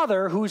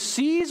Father who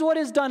sees what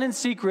is done in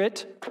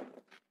secret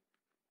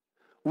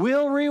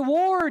will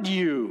reward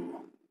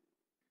you.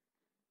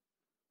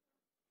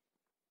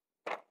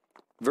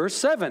 Verse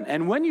 7,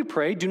 and when you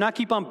pray, do not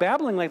keep on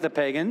babbling like the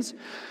pagans,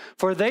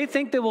 for they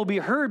think they will be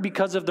heard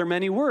because of their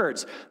many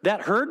words.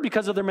 That heard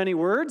because of their many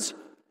words,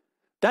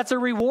 that's a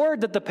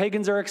reward that the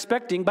pagans are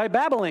expecting by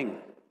babbling.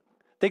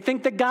 They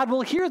think that God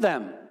will hear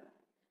them.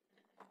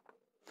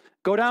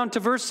 Go down to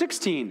verse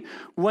 16.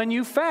 When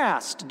you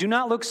fast, do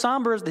not look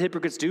somber as the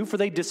hypocrites do, for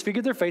they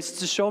disfigure their faces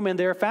to show men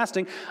they are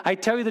fasting. I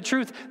tell you the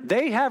truth,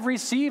 they have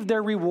received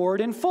their reward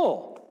in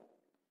full.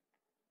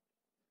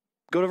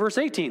 Go to verse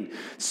 18.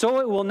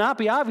 So it will not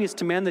be obvious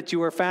to men that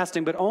you are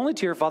fasting, but only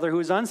to your Father who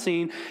is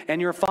unseen, and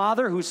your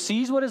Father who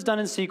sees what is done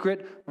in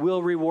secret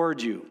will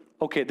reward you.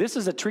 Okay, this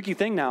is a tricky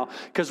thing now,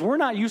 because we're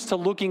not used to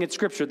looking at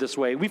Scripture this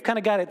way. We've kind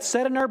of got it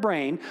set in our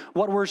brain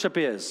what worship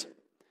is.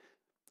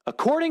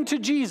 According to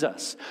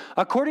Jesus,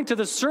 according to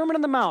the Sermon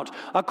on the Mount,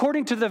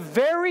 according to the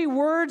very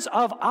words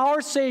of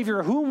our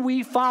Savior whom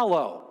we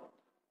follow,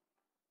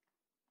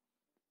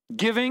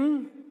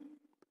 giving,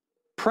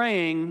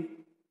 praying,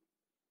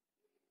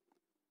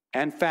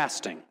 and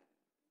fasting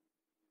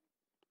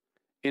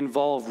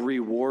involve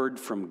reward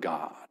from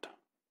God.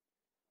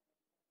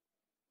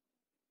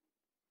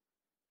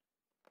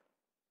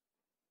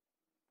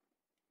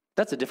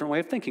 That's a different way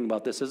of thinking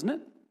about this, isn't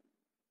it?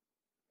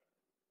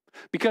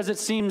 Because it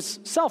seems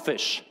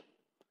selfish.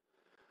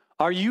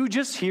 Are you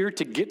just here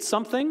to get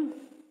something?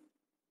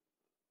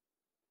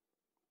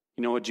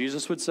 You know what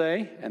Jesus would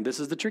say? And this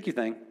is the tricky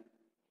thing.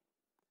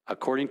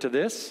 According to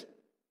this,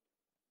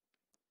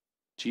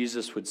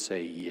 Jesus would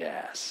say,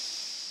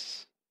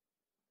 yes.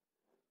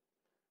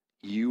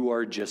 You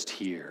are just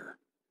here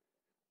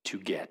to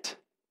get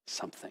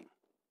something.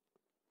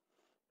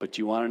 But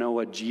you want to know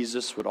what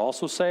Jesus would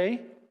also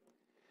say?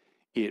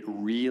 It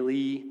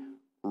really,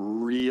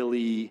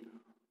 really,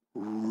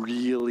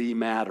 really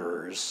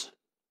matters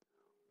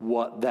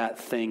what that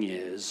thing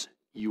is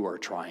you are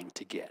trying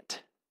to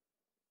get.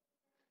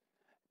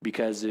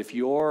 Because if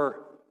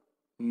your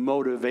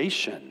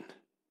motivation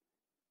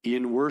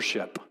in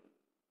worship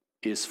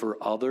is for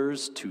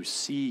others to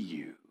see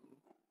you,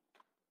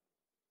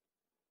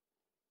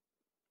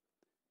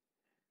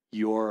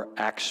 you're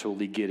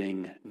actually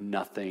getting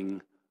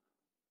nothing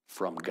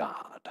from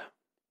God.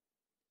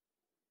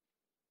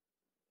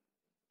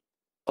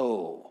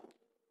 Oh,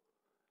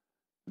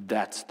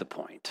 that's the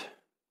point.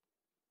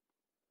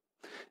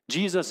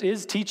 Jesus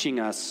is teaching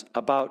us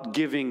about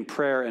giving,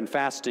 prayer, and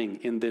fasting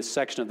in this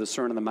section of the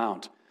Sermon on the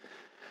Mount.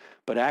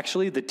 But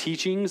actually, the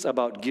teachings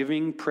about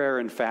giving, prayer,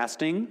 and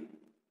fasting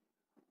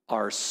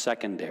are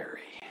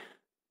secondary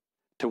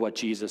to what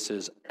Jesus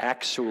is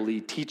actually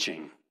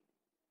teaching.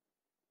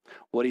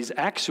 What he's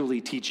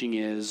actually teaching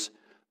is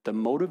the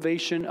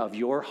motivation of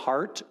your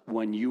heart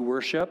when you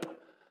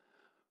worship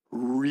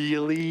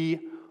really,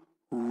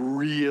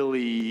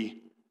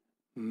 really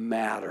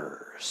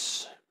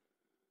matters.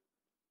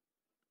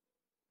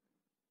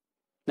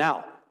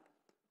 Now,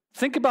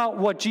 think about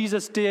what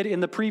Jesus did in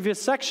the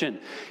previous section.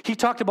 He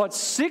talked about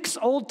 6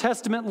 Old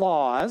Testament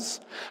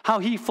laws, how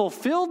he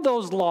fulfilled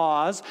those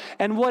laws,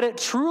 and what it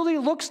truly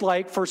looks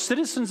like for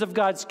citizens of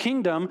God's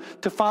kingdom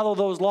to follow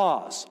those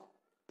laws.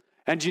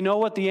 And do you know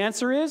what the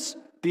answer is?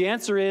 The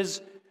answer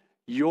is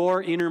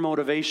your inner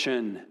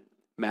motivation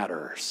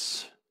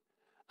matters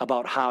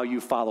about how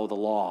you follow the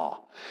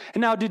law.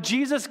 And now, did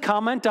Jesus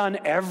comment on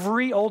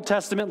every Old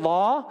Testament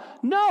law?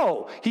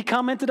 No, he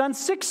commented on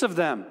 6 of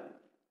them.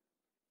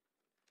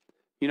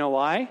 You know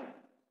why?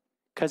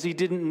 Because he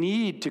didn't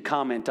need to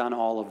comment on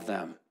all of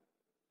them.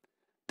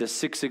 The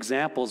 6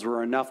 examples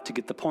were enough to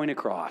get the point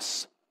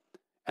across.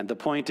 And the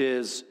point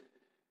is,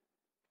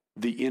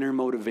 the inner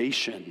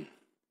motivation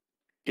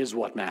is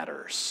what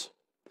matters.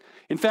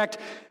 In fact,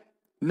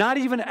 not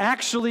even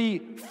actually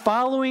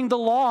following the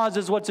laws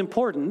is what's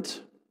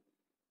important.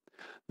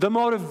 The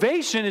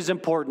motivation is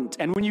important.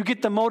 And when you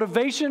get the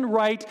motivation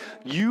right,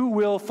 you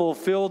will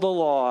fulfill the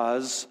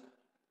laws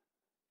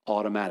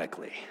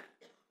automatically.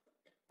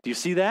 Do you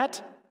see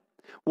that?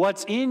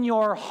 What's in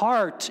your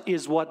heart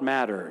is what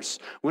matters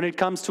when it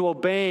comes to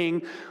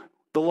obeying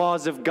the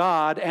laws of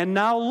God. And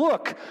now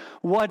look,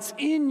 what's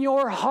in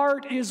your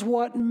heart is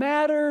what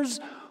matters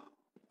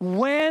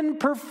when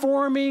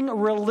performing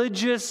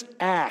religious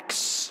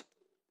acts.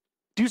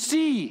 Do you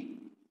see?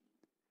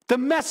 The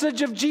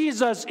message of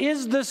Jesus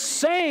is the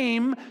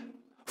same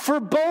for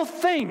both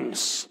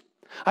things.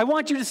 I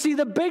want you to see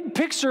the big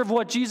picture of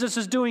what Jesus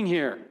is doing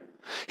here.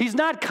 He's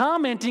not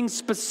commenting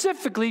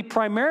specifically,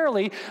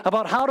 primarily,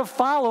 about how to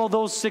follow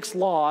those 6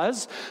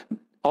 laws,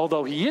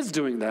 although he is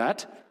doing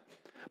that.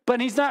 But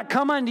he's not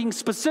commenting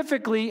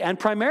specifically and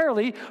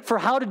primarily for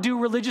how to do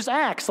religious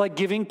acts like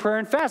giving, prayer,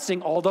 and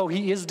fasting, although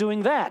he is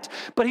doing that.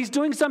 But he's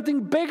doing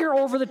something bigger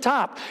over the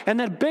top. And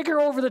that bigger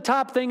over the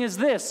top thing is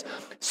this: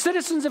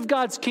 citizens of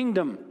God's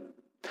kingdom,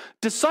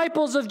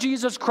 disciples of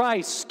Jesus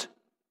Christ,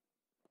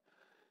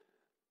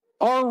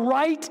 are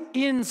right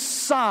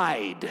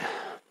inside.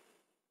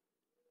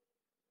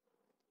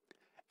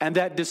 And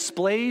that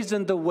displays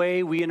in the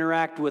way we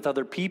interact with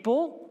other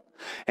people,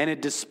 and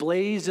it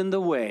displays in the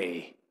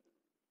way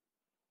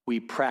we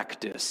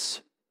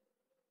practice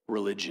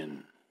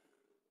religion.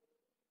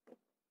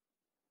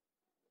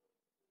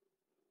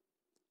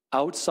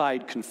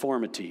 Outside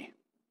conformity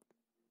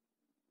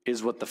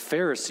is what the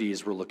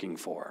Pharisees were looking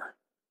for.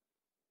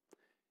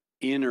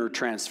 Inner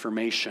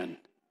transformation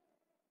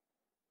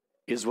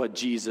is what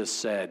Jesus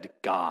said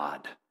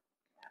God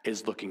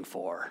is looking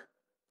for.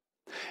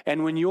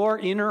 And when your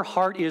inner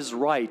heart is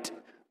right,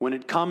 when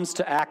it comes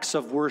to acts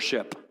of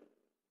worship,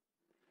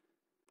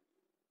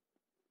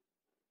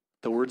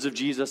 the words of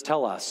Jesus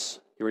tell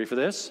us, you ready for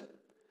this?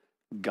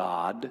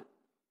 God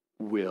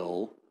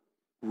will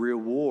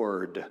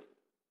reward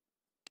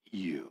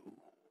you.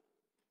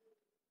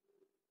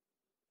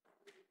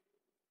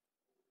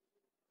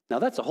 Now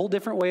that's a whole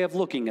different way of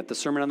looking at the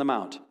Sermon on the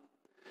Mount,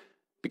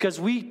 because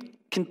we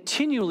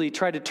continually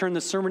try to turn the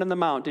Sermon on the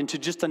Mount into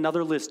just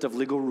another list of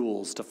legal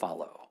rules to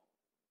follow.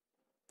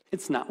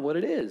 It's not what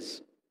it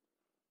is.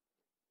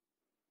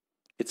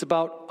 It's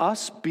about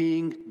us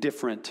being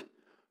different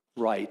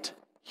right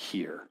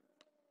here.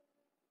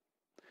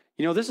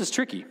 You know, this is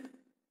tricky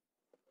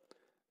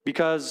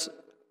because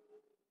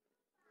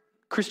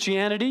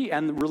Christianity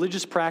and the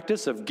religious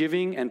practice of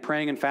giving and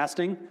praying and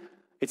fasting,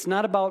 it's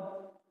not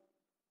about,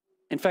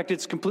 in fact,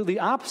 it's completely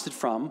opposite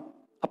from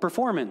a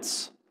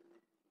performance.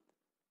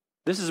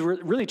 This is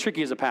really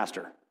tricky as a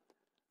pastor.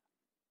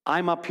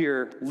 I'm up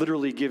here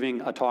literally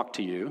giving a talk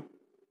to you,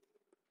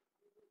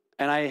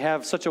 and I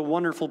have such a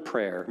wonderful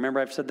prayer.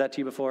 Remember I've said that to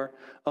you before?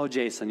 Oh,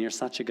 Jason, you're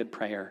such a good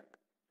prayer.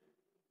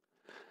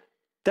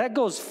 That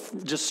goes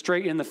just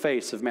straight in the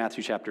face of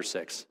Matthew chapter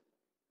 6.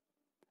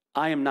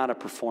 I am not a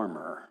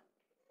performer.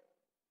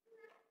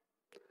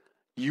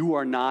 You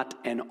are not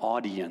an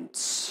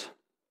audience.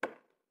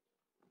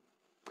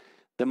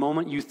 The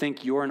moment you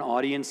think you're an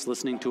audience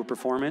listening to a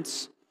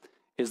performance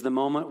is the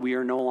moment we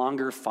are no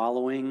longer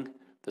following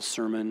the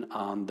Sermon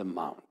on the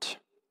Mount.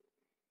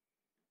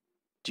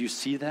 Do you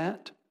see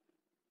that?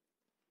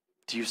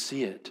 Do you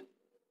see it?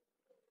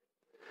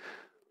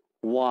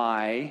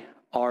 Why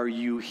are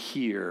you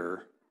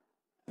here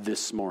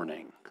this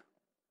morning?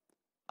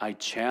 I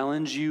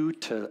challenge you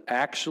to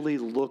actually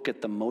look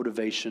at the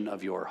motivation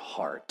of your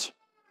heart,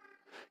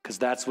 because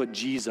that's what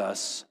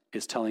Jesus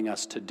is telling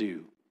us to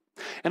do.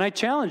 And I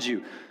challenge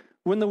you,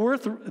 when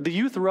the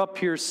youth were up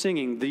here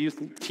singing,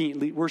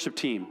 the worship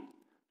team,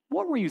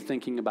 what were you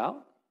thinking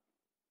about?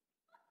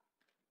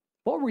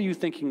 What were you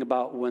thinking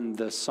about when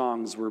the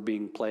songs were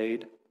being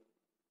played?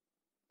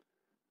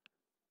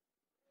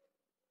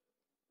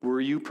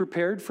 Were you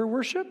prepared for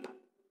worship?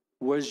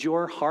 Was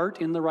your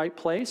heart in the right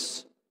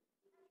place?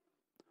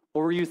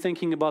 Or were you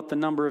thinking about the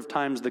number of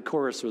times the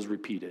chorus was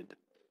repeated?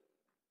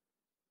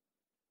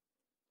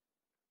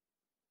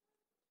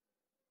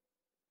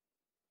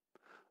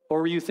 Or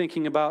were you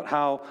thinking about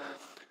how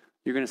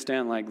you're going to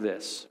stand like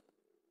this?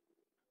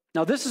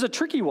 Now, this is a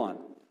tricky one.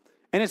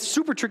 And it's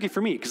super tricky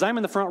for me because I'm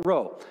in the front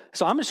row.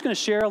 So I'm just going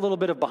to share a little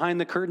bit of behind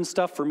the curtain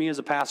stuff for me as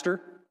a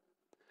pastor.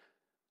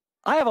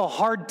 I have a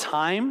hard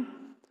time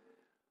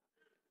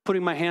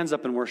putting my hands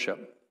up in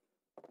worship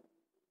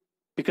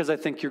because I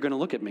think you're going to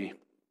look at me.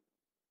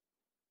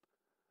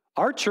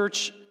 Our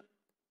church,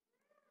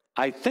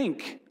 I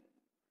think,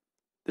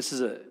 this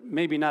is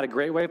maybe not a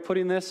great way of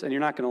putting this, and you're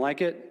not going to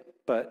like it,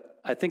 but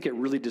I think it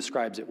really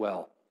describes it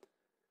well.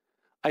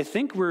 I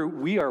think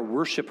we are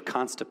worship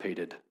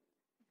constipated.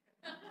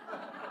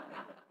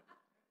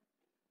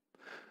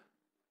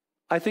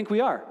 I think we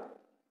are.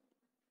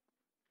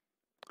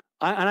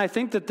 And I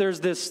think that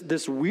there's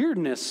this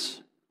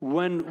weirdness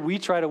when we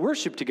try to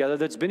worship together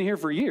that's been here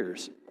for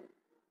years.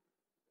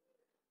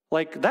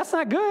 Like, that's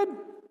not good.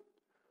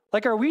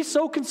 Like, are we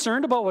so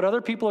concerned about what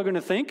other people are going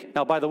to think?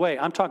 Now, by the way,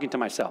 I'm talking to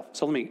myself.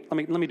 So let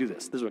me do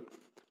this. Okay,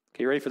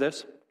 you ready for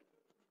this?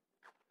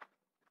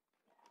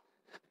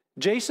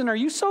 Jason, are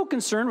you so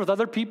concerned with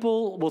other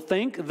people will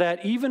think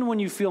that even when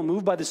you feel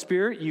moved by the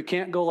Spirit, you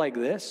can't go like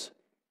this?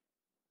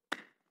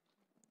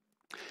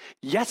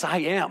 Yes, I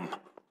am.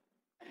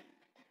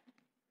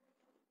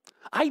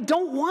 I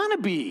don't want to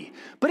be,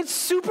 but it's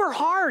super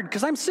hard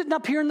because I'm sitting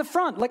up here in the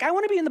front. Like, I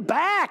want to be in the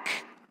back.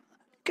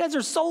 You guys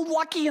are so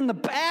lucky in the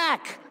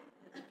back.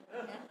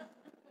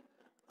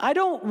 I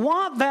don't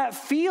want that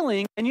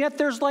feeling, and yet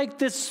there's like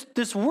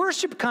this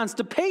worship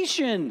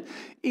constipation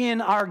in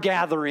our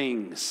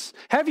gatherings.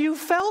 Have you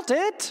felt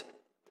it?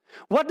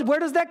 Where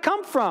does that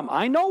come from?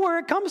 I know where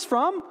it comes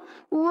from.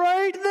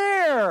 Right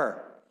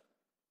there.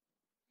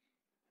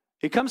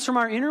 It comes from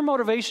our inner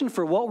motivation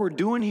for what we're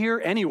doing here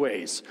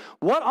anyways.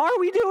 What are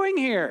we doing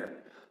here?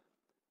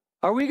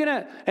 Are we going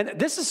to, and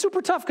this is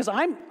super tough because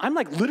I'm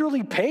like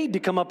literally paid to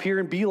come up here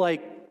and be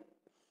like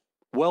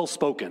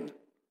well-spoken.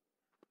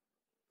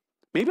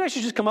 Maybe I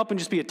should just come up and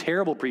just be a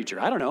terrible preacher.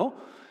 I don't know.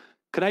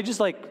 Could I just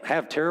like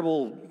have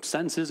terrible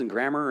sentences and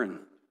grammar and?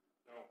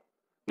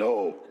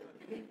 No.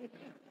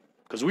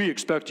 Because we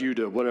expect you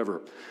to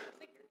whatever.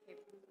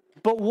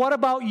 But what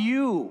about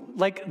you?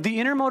 Like the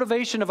inner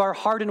motivation of our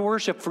heart and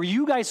worship for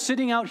you guys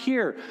sitting out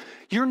here.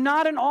 You're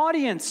not an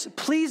audience.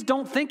 Please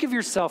don't think of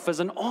yourself as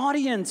an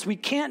audience. We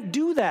can't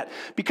do that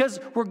because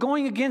we're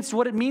going against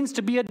what it means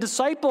to be a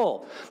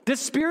disciple. This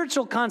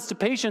spiritual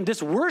constipation,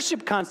 this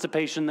worship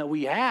constipation that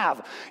we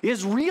have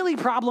is really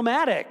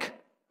problematic.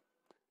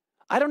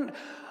 I'm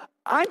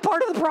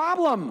part of the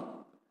problem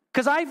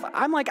because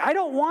I'm like, I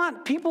don't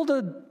want people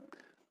to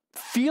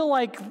feel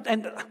like,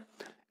 and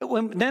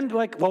then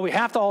like, well, we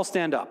have to all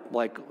stand up.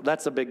 Like,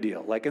 that's a big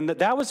deal. Like, and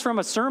that was from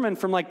a sermon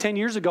from like 10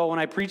 years ago when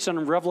I preached on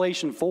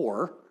Revelation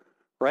 4,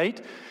 right?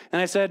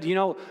 And I said, you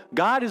know,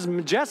 God is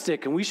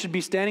majestic and we should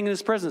be standing in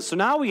his presence. So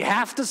now we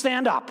have to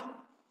stand up.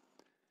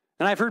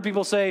 And I've heard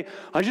people say,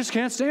 I just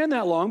can't stand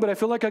that long, but I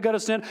feel like I got to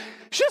stand.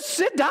 Just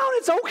sit down.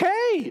 It's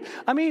okay.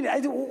 I mean,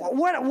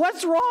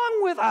 what's wrong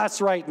with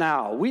us right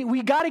now?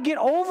 We got to get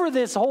over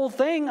this whole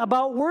thing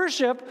about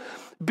worship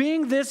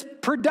being this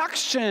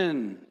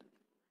production.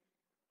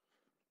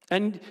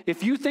 And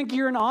if you think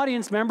you're an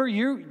audience member,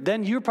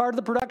 then you're part of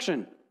the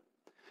production.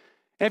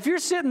 If you're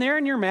sitting there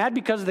and you're mad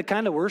because of the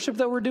kind of worship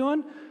that we're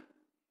doing,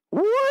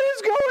 what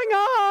is going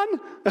on?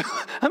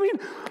 I mean,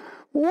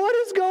 what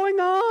is going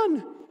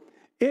on?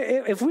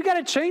 If we got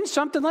to change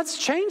something, let's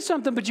change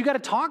something, but you got to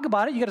talk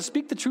about it. You got to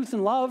speak the truth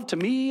in love to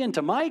me and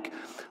to Mike.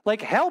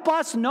 Like, help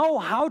us know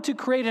how to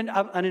create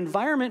an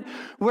environment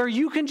where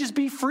you can just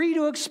be free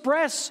to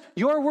express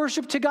your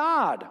worship to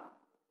God.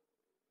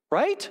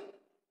 Right?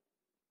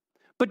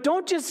 But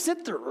don't just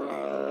sit there.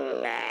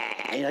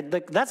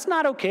 That's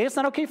not okay. It's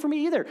not okay for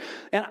me either.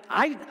 And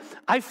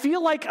I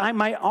feel like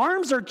my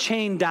arms are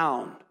chained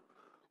down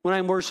when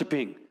I'm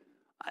worshiping.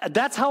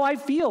 That's how I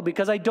feel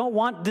because I don't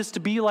want this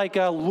to be like,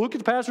 look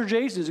at Pastor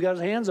Jason. He's got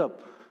his hands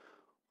up.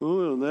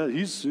 Oh,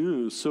 he's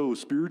so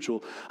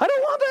spiritual. I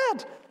don't want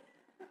that.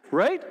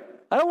 Right?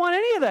 I don't want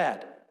any of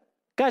that.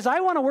 Guys,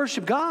 I want to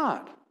worship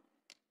God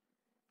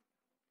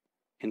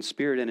in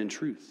spirit and in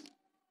truth.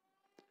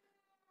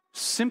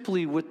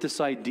 Simply with this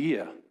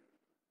idea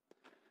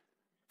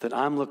that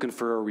I'm looking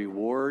for a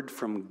reward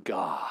from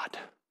God.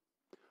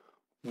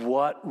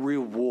 What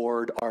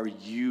reward are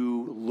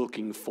you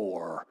looking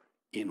for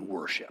in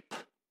worship?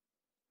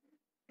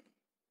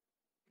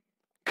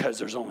 Because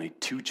there's only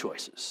two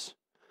choices,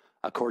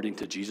 according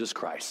to Jesus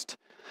Christ.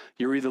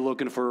 You're either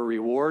looking for a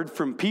reward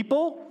from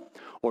people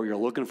or you're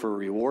looking for a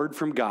reward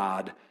from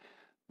God.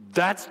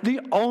 That's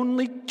the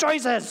only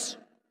choices,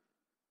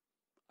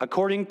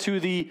 according to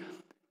the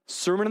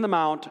Sermon on the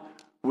Mount,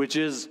 which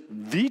is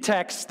the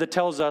text that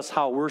tells us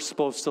how we're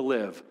supposed to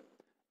live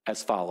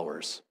as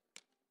followers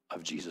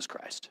of Jesus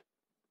Christ.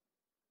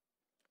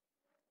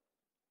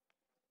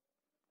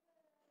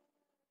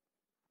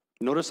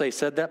 Notice I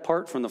said that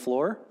part from the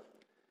floor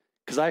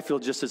because I feel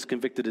just as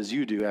convicted as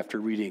you do after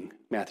reading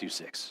Matthew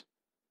 6.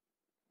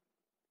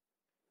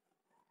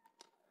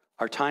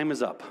 Our time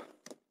is up.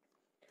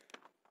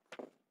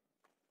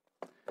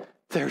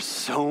 There's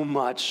so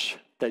much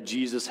that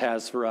Jesus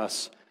has for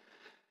us.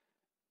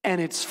 And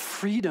it's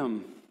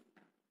freedom.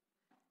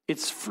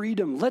 It's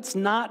freedom. Let's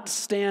not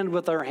stand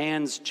with our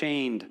hands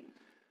chained.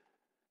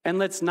 And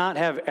let's not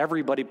have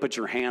everybody put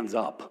your hands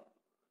up.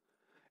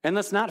 And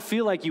let's not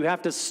feel like you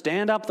have to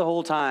stand up the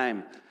whole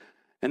time.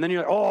 And then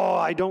you're like, oh,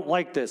 I don't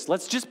like this.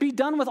 Let's just be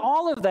done with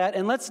all of that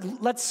and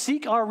let's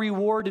seek our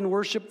reward in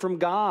worship from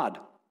God.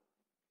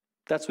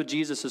 That's what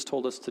Jesus has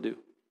told us to do.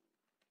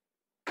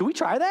 Can we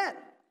try that?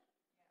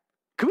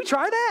 Can we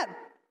try that?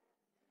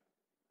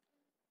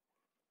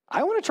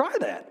 I want to try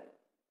that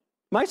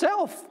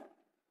myself.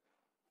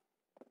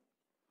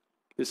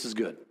 This is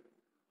good.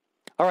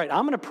 All right,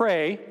 I'm going to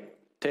pray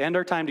to end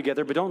our time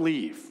together, but don't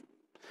leave.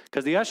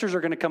 Because the ushers are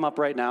going to come up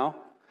right now,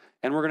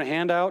 and we're going to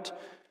hand out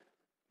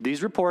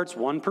these reports,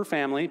 one per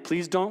family.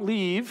 Please don't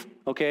leave,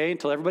 okay,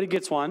 until everybody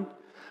gets one.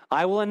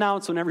 I will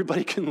announce when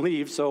everybody can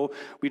leave so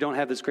we don't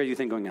have this crazy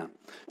thing going on.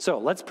 So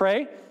let's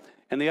pray,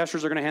 and the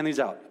ushers are going to hand these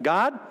out.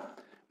 God,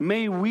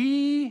 may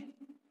we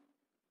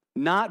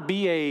not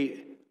be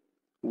a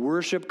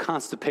worship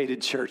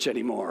constipated church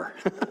anymore.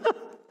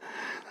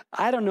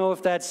 I don't know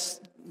if that's,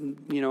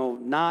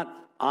 not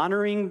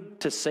honoring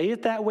to say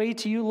it that way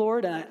to you,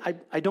 Lord. And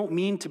I don't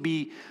mean to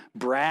be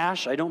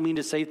brash. I don't mean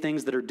to say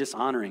things that are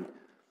dishonoring.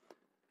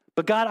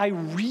 But God, I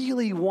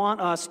really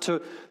want us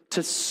to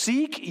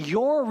seek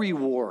your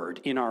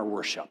reward in our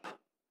worship.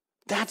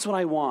 That's what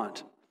I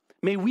want.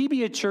 May we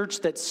be a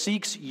church that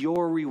seeks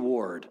your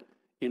reward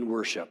in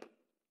worship.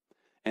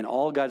 And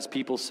all God's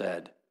people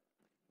said,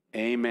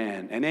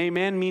 amen. And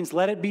amen means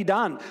let it be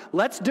done.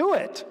 Let's do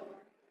it.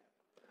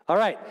 All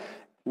right.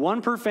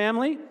 One per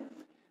family.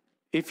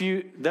 If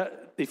you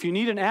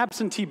need an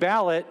absentee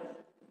ballot,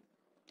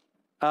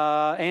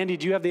 Andy,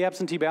 do you have the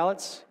absentee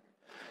ballots?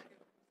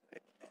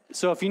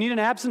 So if you need an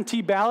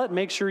absentee ballot,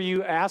 make sure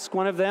you ask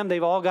one of them.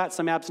 They've all got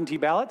some absentee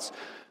ballots.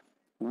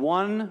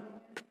 One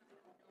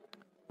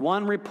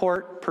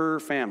report per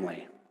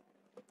family.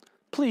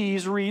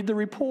 Please read the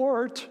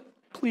report.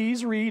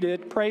 Please read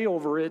it. Pray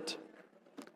over it.